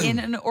being in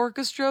an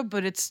orchestra,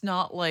 but it's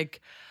not like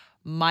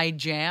my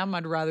jam.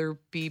 I'd rather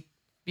be,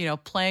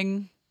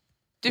 playing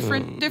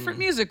different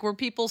music where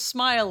people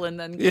smile and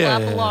then Yeah,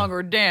 clap yeah, along yeah.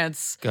 or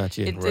dance.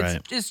 Gotcha.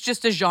 Right. It's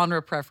just a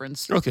genre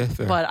preference. Okay,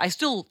 fair. But I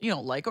still,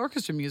 like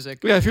orchestra music.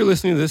 yeah, if you're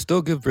listening to this,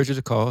 still give Bridget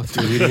a call. If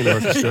you're leading an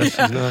orchestra,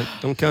 she's not.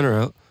 Don't count her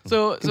out.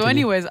 So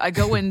anyways, I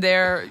go in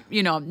there,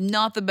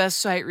 not the best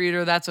sight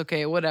reader. That's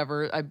okay,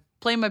 whatever. I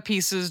play my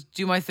pieces,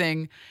 do my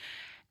thing.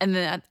 And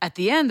then at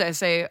the end, I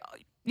say,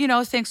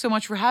 thanks so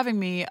much for having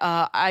me.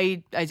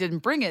 I didn't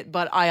bring it,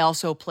 but I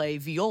also play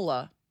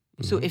viola.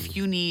 So if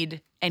you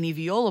need any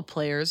viola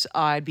players,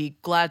 I'd be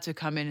glad to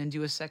come in and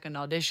do a second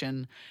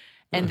audition.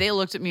 And they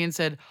looked at me and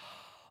said,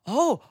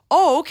 oh,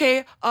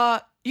 okay.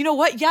 You know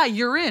what? Yeah,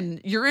 you're in.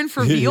 You're in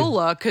for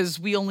viola because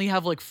we only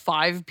have like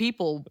 5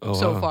 people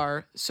so wow.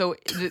 far. So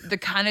the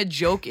kind of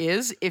joke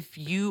is if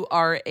you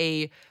are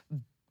a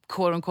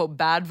quote unquote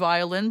bad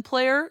violin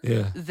player,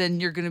 Yeah.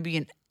 then you're going to be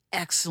an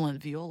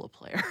excellent viola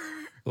player.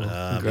 Well,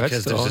 congrats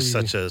Because to there's all just you.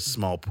 such a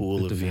small pool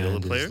The of viola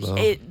demand is players.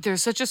 low.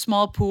 There's such a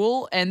small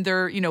pool, and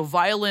they're,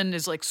 violin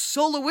is like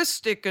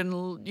soloistic,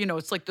 and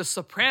it's like the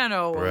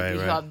soprano. Or Right, you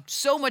right. have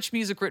so much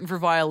music written for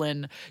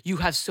violin. You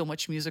have so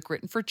much music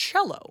written for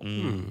cello,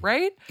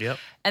 right? Yep.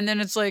 And then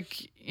it's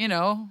like,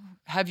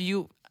 have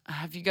you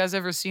guys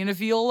ever seen a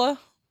viola?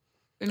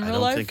 in I real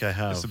don't life. think I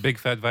have. It's a big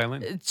fat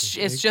violin. It's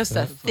just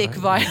a fat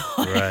thick Right.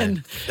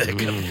 violin.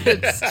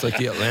 It's like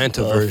the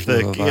Atlanta Oh, version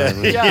thick, of a yeah.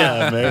 violin.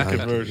 Yeah,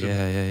 American version.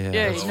 Yeah.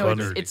 Yeah, That's you know,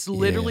 funny. it's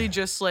literally Yeah.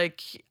 just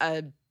like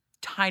a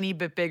tiny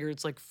bit bigger.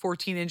 It's like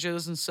 14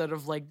 inches instead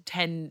of like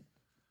 10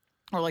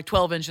 or like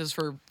 12 inches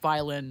for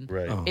violin.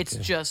 Right. Oh. It's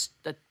Okay. just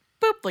a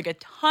boop, like a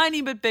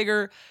tiny bit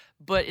bigger,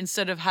 but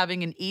instead of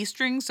having an E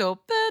string, so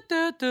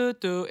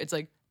it's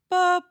like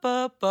ba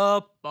ba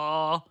ba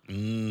ba.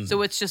 Mm,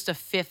 So it's just a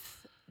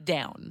fifth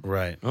down.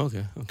 right.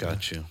 Okay.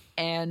 Got you.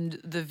 And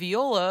the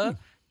viola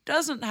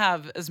doesn't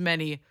have as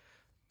many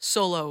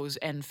solos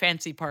and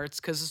fancy parts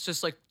because it's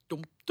just like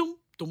dum dum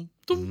dum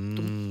dum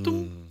dum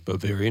dum.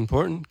 But very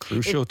important,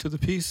 crucial to the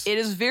piece. It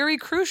is very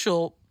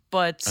crucial,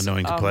 but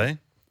Annoying to play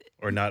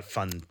or not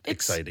fun, it's-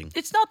 exciting?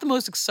 It's not the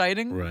most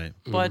exciting, Right.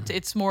 but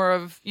it's more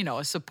of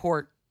a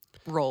support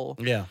role.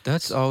 Yeah.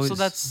 That's always So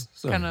that's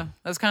sorry. kind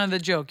of the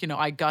joke.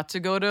 I got to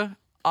go to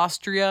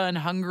Austria and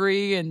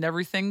Hungary and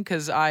everything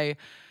because I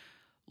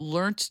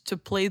learned to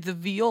play the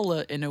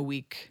viola in a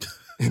week.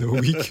 in a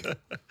week.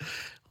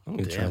 I'm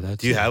gonna try Damn. that.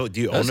 Do you too. have?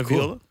 Do you That's own a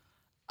cool.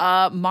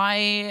 viola?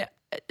 My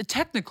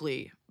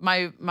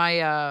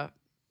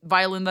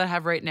violin that I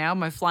have right now,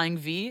 my Flying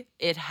V,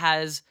 it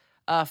has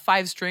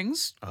 5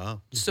 strings,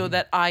 Oh, so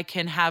that I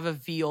can have a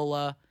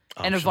viola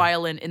and a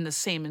violin in the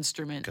same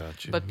instrument.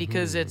 Gotcha. But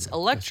because it's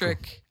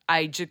electric,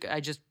 I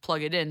just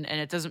plug it in, and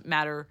it doesn't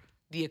matter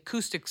the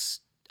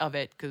acoustics of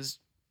it because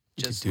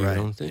You just do your Right.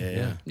 own thing. Yeah, Yeah.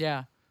 yeah.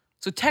 yeah.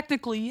 So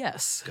technically,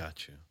 yes.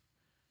 got you.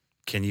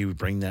 Can you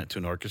bring that to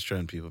an orchestra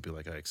and people be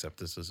like, "I accept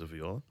this as a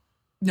viola"?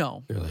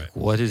 No. You're like,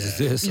 what is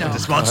this? No.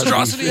 This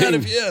monstrosity out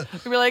of you.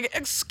 We're like,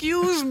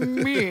 excuse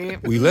me.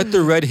 We let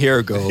the red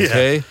hair go, Yeah.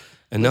 okay?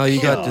 And now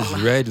you got this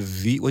red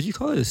V. What do you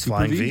call it? A super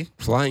Flying V? V?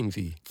 Flying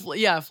V.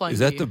 Yeah, Flying Is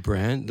that V. the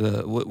brand?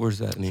 Where's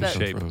that name That-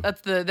 come Shape. from?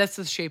 That's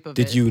the shape of it.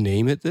 Did you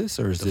name it this,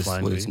 or is The this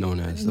Flying what V? it's known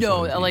as? the No,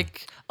 Flying V?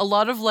 like a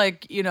lot of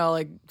like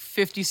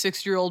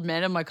 56-year-old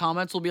men in my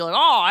comments will be like,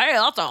 "Oh, hey,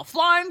 that's a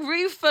Flying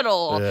V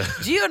fiddle. Yeah.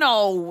 Do you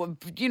know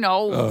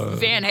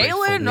Van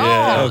Halen?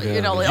 Yeah, Oh, okay,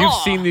 okay. like, You've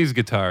oh." seen these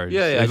guitars.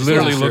 Yeah, yeah, It just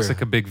literally not looks sure.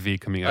 like a big V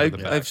coming out of the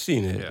back. I've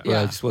seen it, Yeah. but I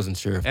Yeah. just wasn't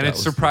sure if And that it's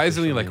was the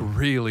surprisingly official like name.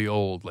 really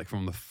old, like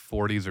from the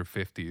 40s or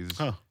 50s.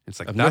 Huh. It's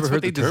like I've that's never what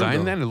heard they the term,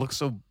 designed though. then. It looks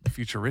so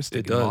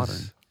futuristic It and does.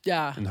 modern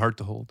Yeah, and hard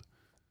to hold.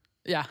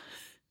 yeah.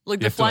 Like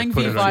You the have to, like, Flying put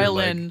V it on your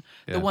violin, leg.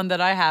 the Yeah. one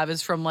that I have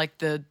is from like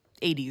the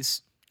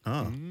 80s.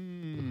 Oh,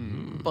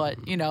 But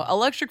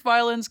electric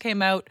violins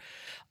came out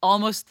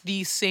almost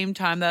the same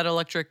time that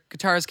electric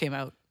guitars came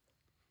out.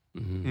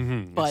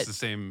 Mm-hmm. But- It's the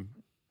same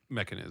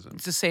mechanism.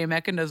 It's the same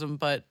mechanism,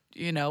 but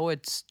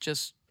it's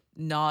just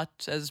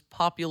not as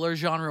popular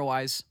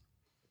genre-wise.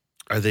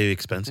 are they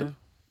expensive?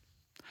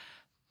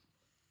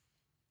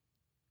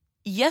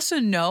 Yes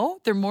and no.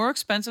 They're more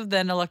expensive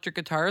than electric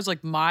guitars.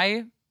 Like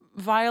my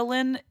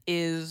violin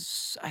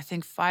is, I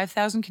think,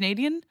 5,000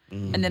 Canadian,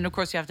 and then of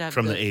course you have to have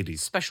From the 80s.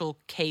 special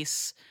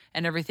case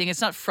and everything.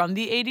 It's not from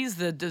the 80s.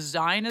 The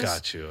design is,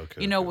 Got you.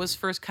 Okay. was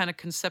first kind of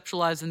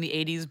conceptualized in the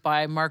 80s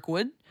by Mark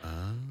Wood,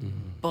 Ah,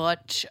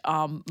 but Shout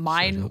out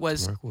mine to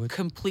was Mark Wood.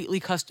 completely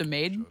custom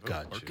made.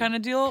 got you. Kind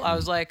of deal. I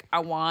was like, I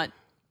want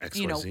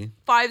XYZ.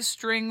 5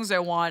 strings. I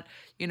want,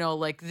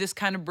 like this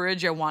kind of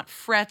bridge. I want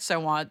frets. I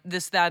want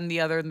this, that, and the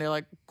other. And they're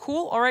like,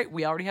 cool. All right.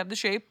 We already have the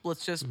shape.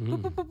 Let's just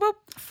boop, boop, boop, boop.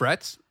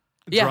 Frets?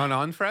 Yeah. Drawn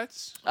on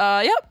frets?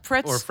 Yeah,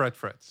 frets. Or frets?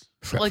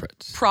 Fret like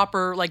frets.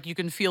 proper, like you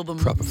can feel them.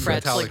 Proper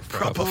frets, Metallic like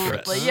frets. Proper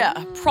frets. like yeah,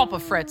 proper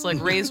frets, like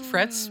raised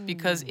frets.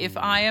 Because if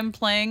I am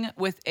playing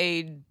with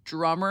a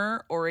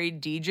drummer or a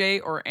DJ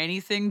or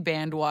anything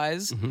band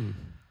wise,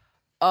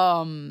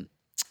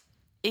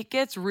 it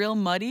gets real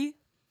muddy.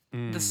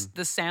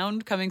 The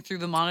sound coming through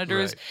the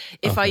monitors. Right.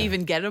 If I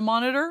even get a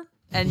monitor,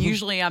 and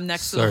usually I'm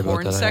next to Sorry the about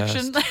horn that,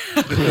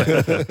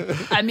 I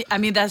section. I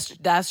mean that's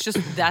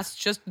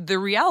just the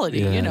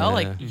reality, Yeah,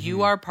 Like yeah.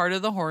 you are part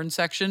of the horn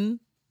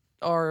section,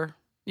 or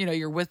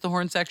you're with the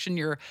horn section.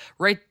 You're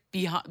right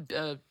behind,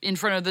 in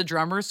front of the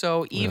drummer.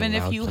 So even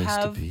if Loud you place to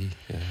have, be,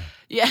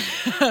 yeah.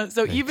 yeah.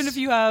 So even if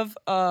you have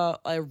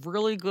a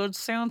really good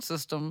sound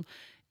system,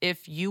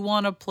 if you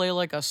want to play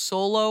like a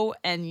solo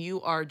and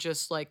you are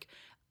just like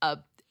a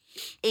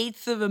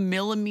 1/8 of a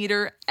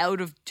millimeter out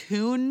of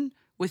tune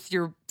with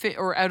your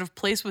or out of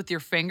place with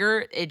your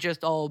finger, it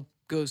just all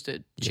goes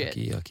to shit.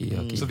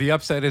 Yucky. So the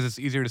upside is it's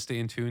easier to stay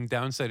in tune.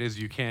 Downside is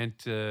you can't,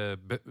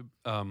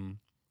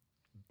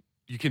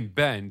 you can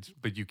bend,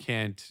 but you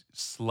can't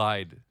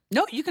slide.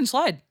 No, you can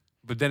slide.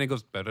 But then it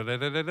goes.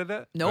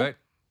 Nope. Nope. Right?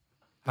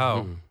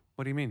 How?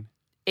 What do you mean?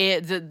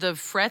 The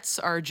frets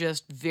are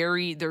just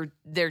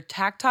they're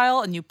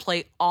tactile, and you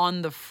play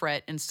on the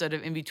fret instead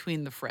of in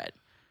between the fret.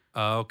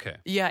 Okay.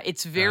 Yeah,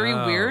 it's very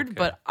Oh, weird, okay.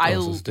 but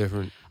Also, it's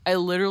different. I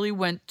literally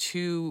went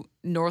to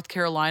North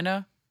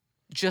Carolina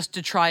just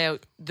to try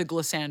out the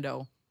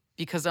glissando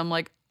because I'm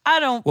like, I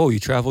don't. Whoa, you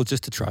traveled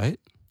just to try it?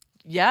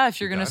 Yeah, if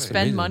you're gonna got it. spend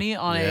Amazing. money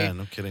on Yeah,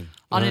 no kidding.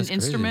 on an that's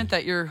instrument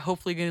crazy. that you're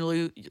hopefully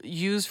gonna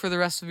use for the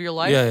rest of your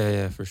life,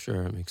 Yeah, for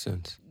sure. It makes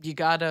sense. you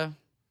gotta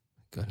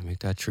Got to make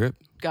that trip.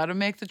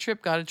 make the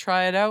trip, gotta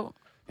try it out.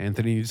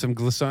 Anthony needs some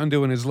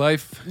glissando in his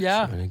life.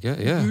 Yeah. Trying to get,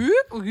 yeah.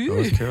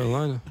 North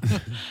Carolina.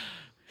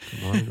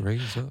 Come on,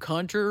 raise up.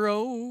 Country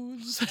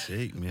roads.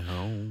 Take me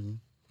home.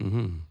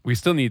 Mm-hmm. We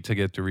still need to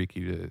get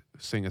Dariki to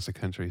sing us a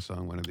country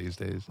song one of these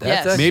days.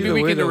 Yes. actually Maybe the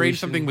we way can that arrange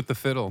should- something with the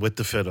fiddle. With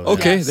the fiddle.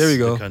 Okay, Yes. there we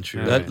go. The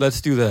country. Alright. Let's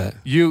do that.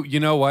 You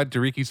know what?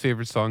 Dariki's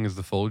favorite song is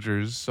the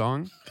Folgers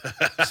song.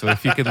 So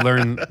if you could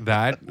learn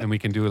that and we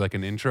can do like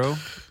an intro,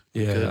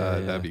 Yeah,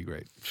 that'd be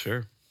great.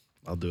 Sure.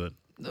 I'll do it.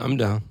 I'm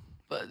down.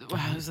 But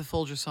how does the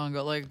Folger song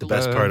go? Like The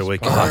best part of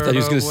waking Oh, I up. thought he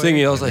was gonna sing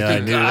it. I was like, Yeah, I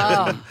knew it.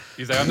 Ah,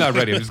 He's like, I'm not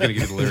ready. I'm just going to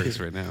give you the lyrics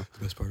right now.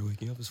 the best part of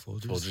waking up is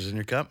Folgers. Folgers in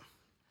your cup.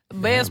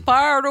 best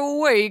part of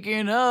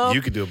waking up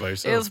You could do it by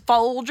yourself. is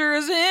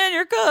Folgers in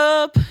your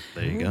cup.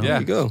 There you go. Yeah,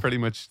 you go. it's pretty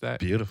much that.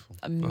 Beautiful.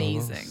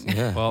 Amazing.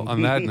 Yeah. Well,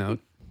 on that note,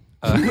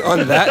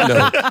 On that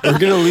note, we're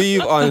gonna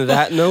leave on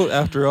that note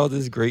after all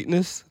this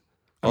greatness.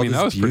 I mean, this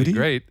that was beauty. pretty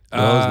great. That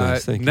was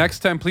nice. Thank you. Next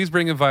time, please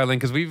bring a violin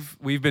because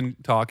we've been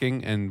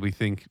talking and we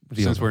think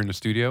since we're in the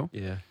studio,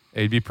 Yeah.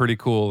 it'd be pretty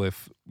cool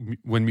if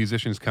when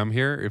musicians come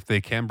here, if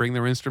they can bring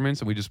their instruments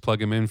and we just plug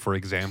them in for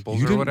examples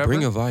You or didn't whatever.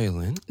 bring a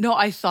violin. No,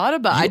 I thought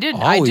about. You I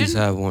didn't. always I didn't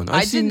have one. I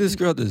I've seen this didn't-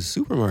 girl at the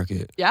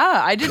supermarket.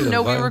 Yeah, I didn't Get a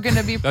know we violin. were going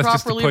to be That's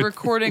just to properly put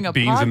recording a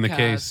beans podcast. in the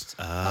case.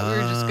 I thought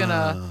we were just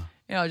gonna,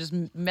 just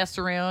mess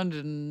around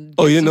and.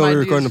 Oh, get you didn't some know we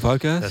were ideas. recording the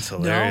podcast? That's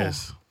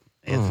hilarious.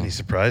 Anthony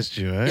surprised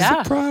you, right?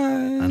 Yeah.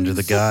 Surprise! Under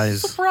the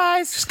guise.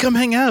 Surprise! Just come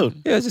hang out.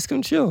 Yeah, just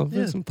come chill.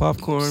 Yeah. Get some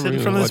popcorn. Sit we're in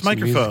gonna front of this watch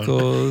some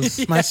microphone.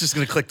 musicals. Matt's just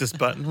going to click this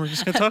button. We're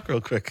just going to talk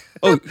real quick.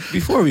 Oh,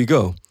 before we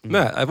go,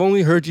 Matt, I've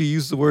only heard you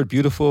use the word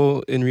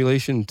beautiful in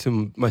relation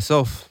to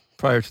myself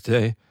prior to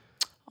today.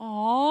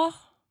 Aw.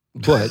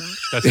 But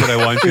That's what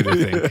I want you to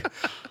think.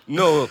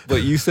 no,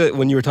 but you said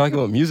when you were talking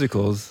about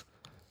musicals,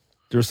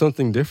 there was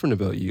something different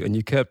about you, and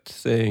you kept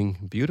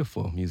saying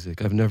beautiful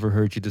music. I've never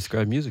heard you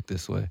describe music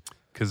this way.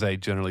 Because I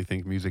generally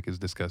think music is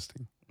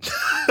disgusting.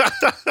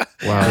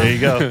 Wow. There you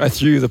go. I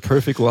threw you the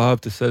perfect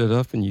lob to set it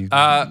up, and you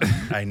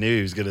I knew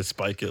he was going to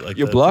spike it like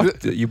you that.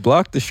 blocked it. You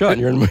blocked the shot,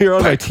 and you're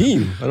on my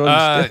team. I don't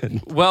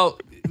understand. well,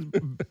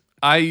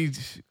 how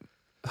It's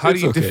do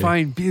you okay.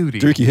 define beauty?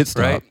 Drinky, hit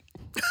stop.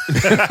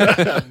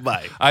 Right?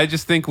 Bye. I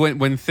just think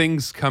when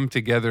things come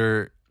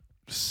together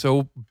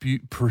so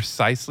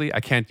precisely, I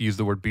can't use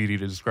the word beauty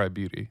to describe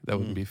beauty. That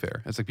wouldn't be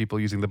fair. It's like people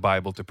using the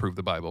Bible to prove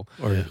the Bible.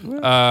 Or,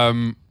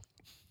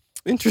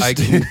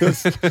 interesting.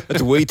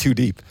 That's way too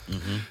deep.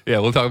 Yeah,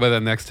 we'll talk about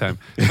that next time.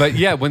 But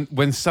yeah,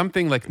 when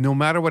something like no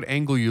matter what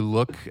angle you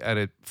look at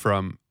it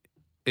from,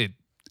 it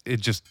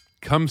just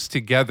comes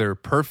together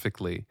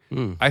perfectly.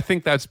 I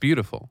think that's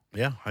beautiful,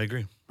 Yeah, I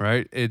agree.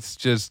 right? It's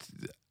just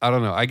I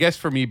don't know. I guess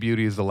for me,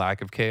 beauty is the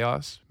lack of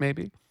chaos.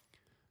 Maybe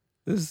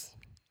This,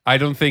 I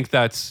don't think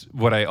that's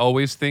what I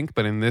always think,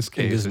 but in this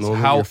case, this it's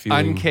moment how you're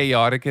feeling-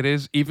 unchaotic it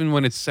is. Even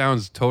when it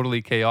sounds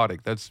totally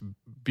chaotic, that's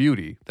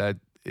beauty. That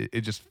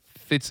it just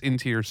fits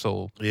into your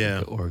soul.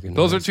 Yeah. organized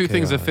Those are two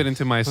things that chaos. fit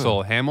into my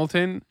soul: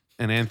 Hamilton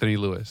and Anthony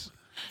Lewis.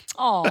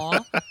 Aw.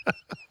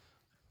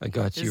 I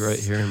got you right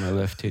here in my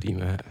left titty,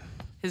 Matt.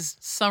 His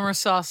summer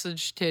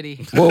sausage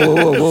titty. Whoa, whoa,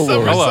 whoa, whoa,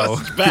 whoa. Hello.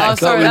 Oh,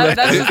 sorry,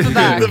 that's just the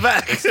back. The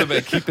back.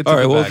 Keep it to All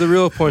right. the Well, back. the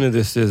real point of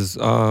this is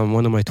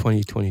one of my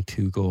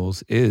 2022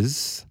 goals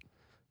is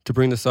to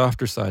bring the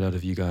softer side out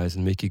of you guys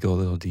and make you go a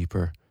little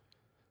deeper.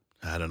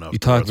 I don't know. You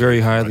talk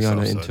very highly on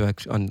an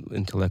an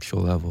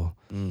intellectual level.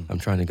 I'm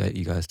trying to get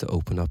you guys to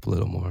open up a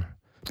little more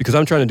because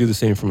I'm trying to do the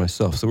same for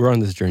myself. So we're on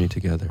this journey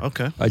together.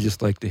 Okay. I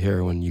just like to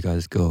hear when you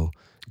guys go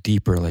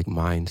deeper, like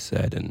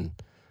mindset and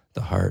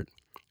the heart.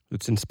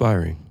 It's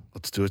inspiring.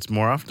 Let's do it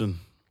more often.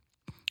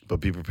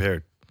 But be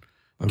prepared.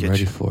 I'm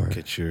ready for it.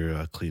 Get your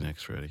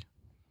Kleenex ready.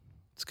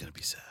 It's going to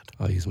be sad.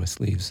 I'll use my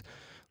sleeves.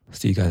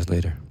 See you guys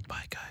later.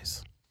 Bye,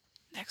 guys.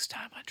 Next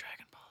time on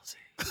Dragon Ball Z.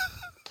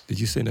 Did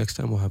you say next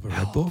time we'll have a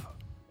Red Bull?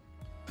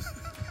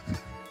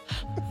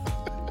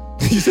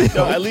 Did you say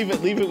No, I leave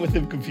it with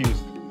him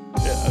confused.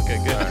 Yeah, okay,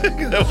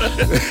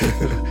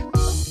 good.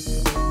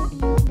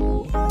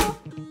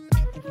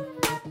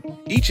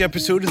 Each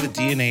episode of the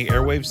DNA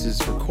Airwaves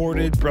is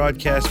recorded,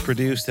 broadcast,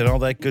 produced, and all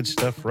that good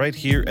stuff right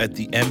here at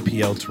the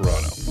MPL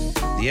Toronto.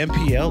 The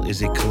MPL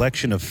is a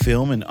collection of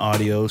film and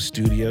audio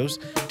studios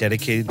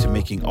dedicated to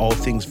making all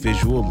things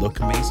visual look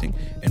amazing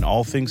and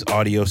all things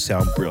audio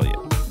sound brilliant.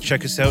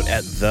 Check us out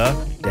at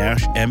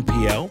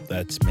the-MPL,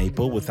 that's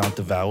maple without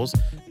the vowels,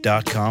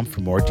 .com for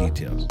more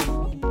details.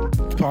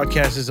 The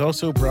podcast is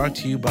also brought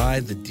to you by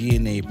the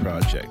DNA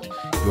Project,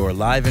 your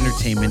live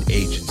entertainment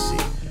agency.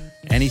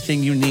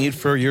 Anything you need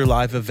for your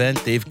live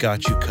event, they've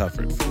got you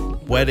covered.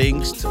 From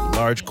weddings to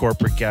large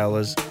corporate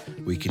galas,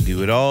 we can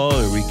do it all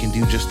or we can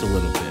do just a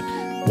little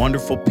bit.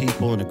 Wonderful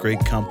people and a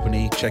great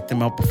company. Check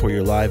them out before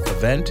your live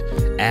event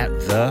at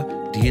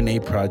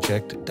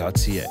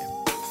thednaproject.ca.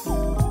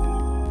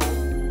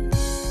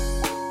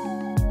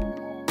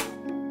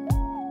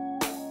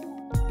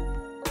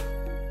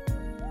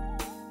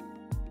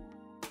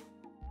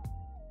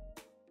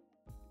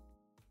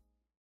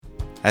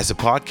 As a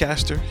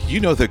podcaster, you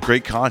know that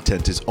great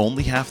content is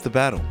only half the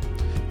battle.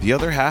 The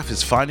other half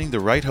is finding the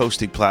right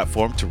hosting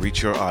platform to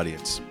reach your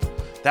audience.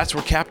 That's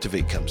where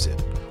Captivate comes in.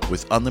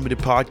 With unlimited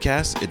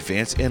podcasts,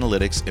 advanced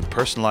analytics, and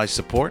personalized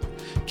support,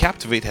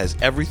 Captivate has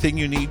everything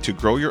you need to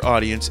grow your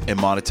audience and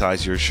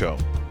monetize your show.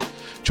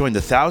 Join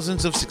the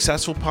thousands of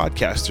successful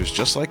podcasters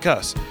just like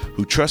us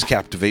who trust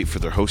Captivate for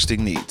their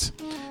hosting needs.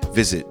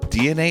 Visit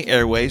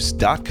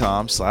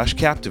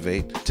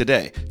DNAairwaves.com/Captivate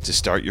today to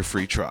start your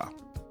free trial.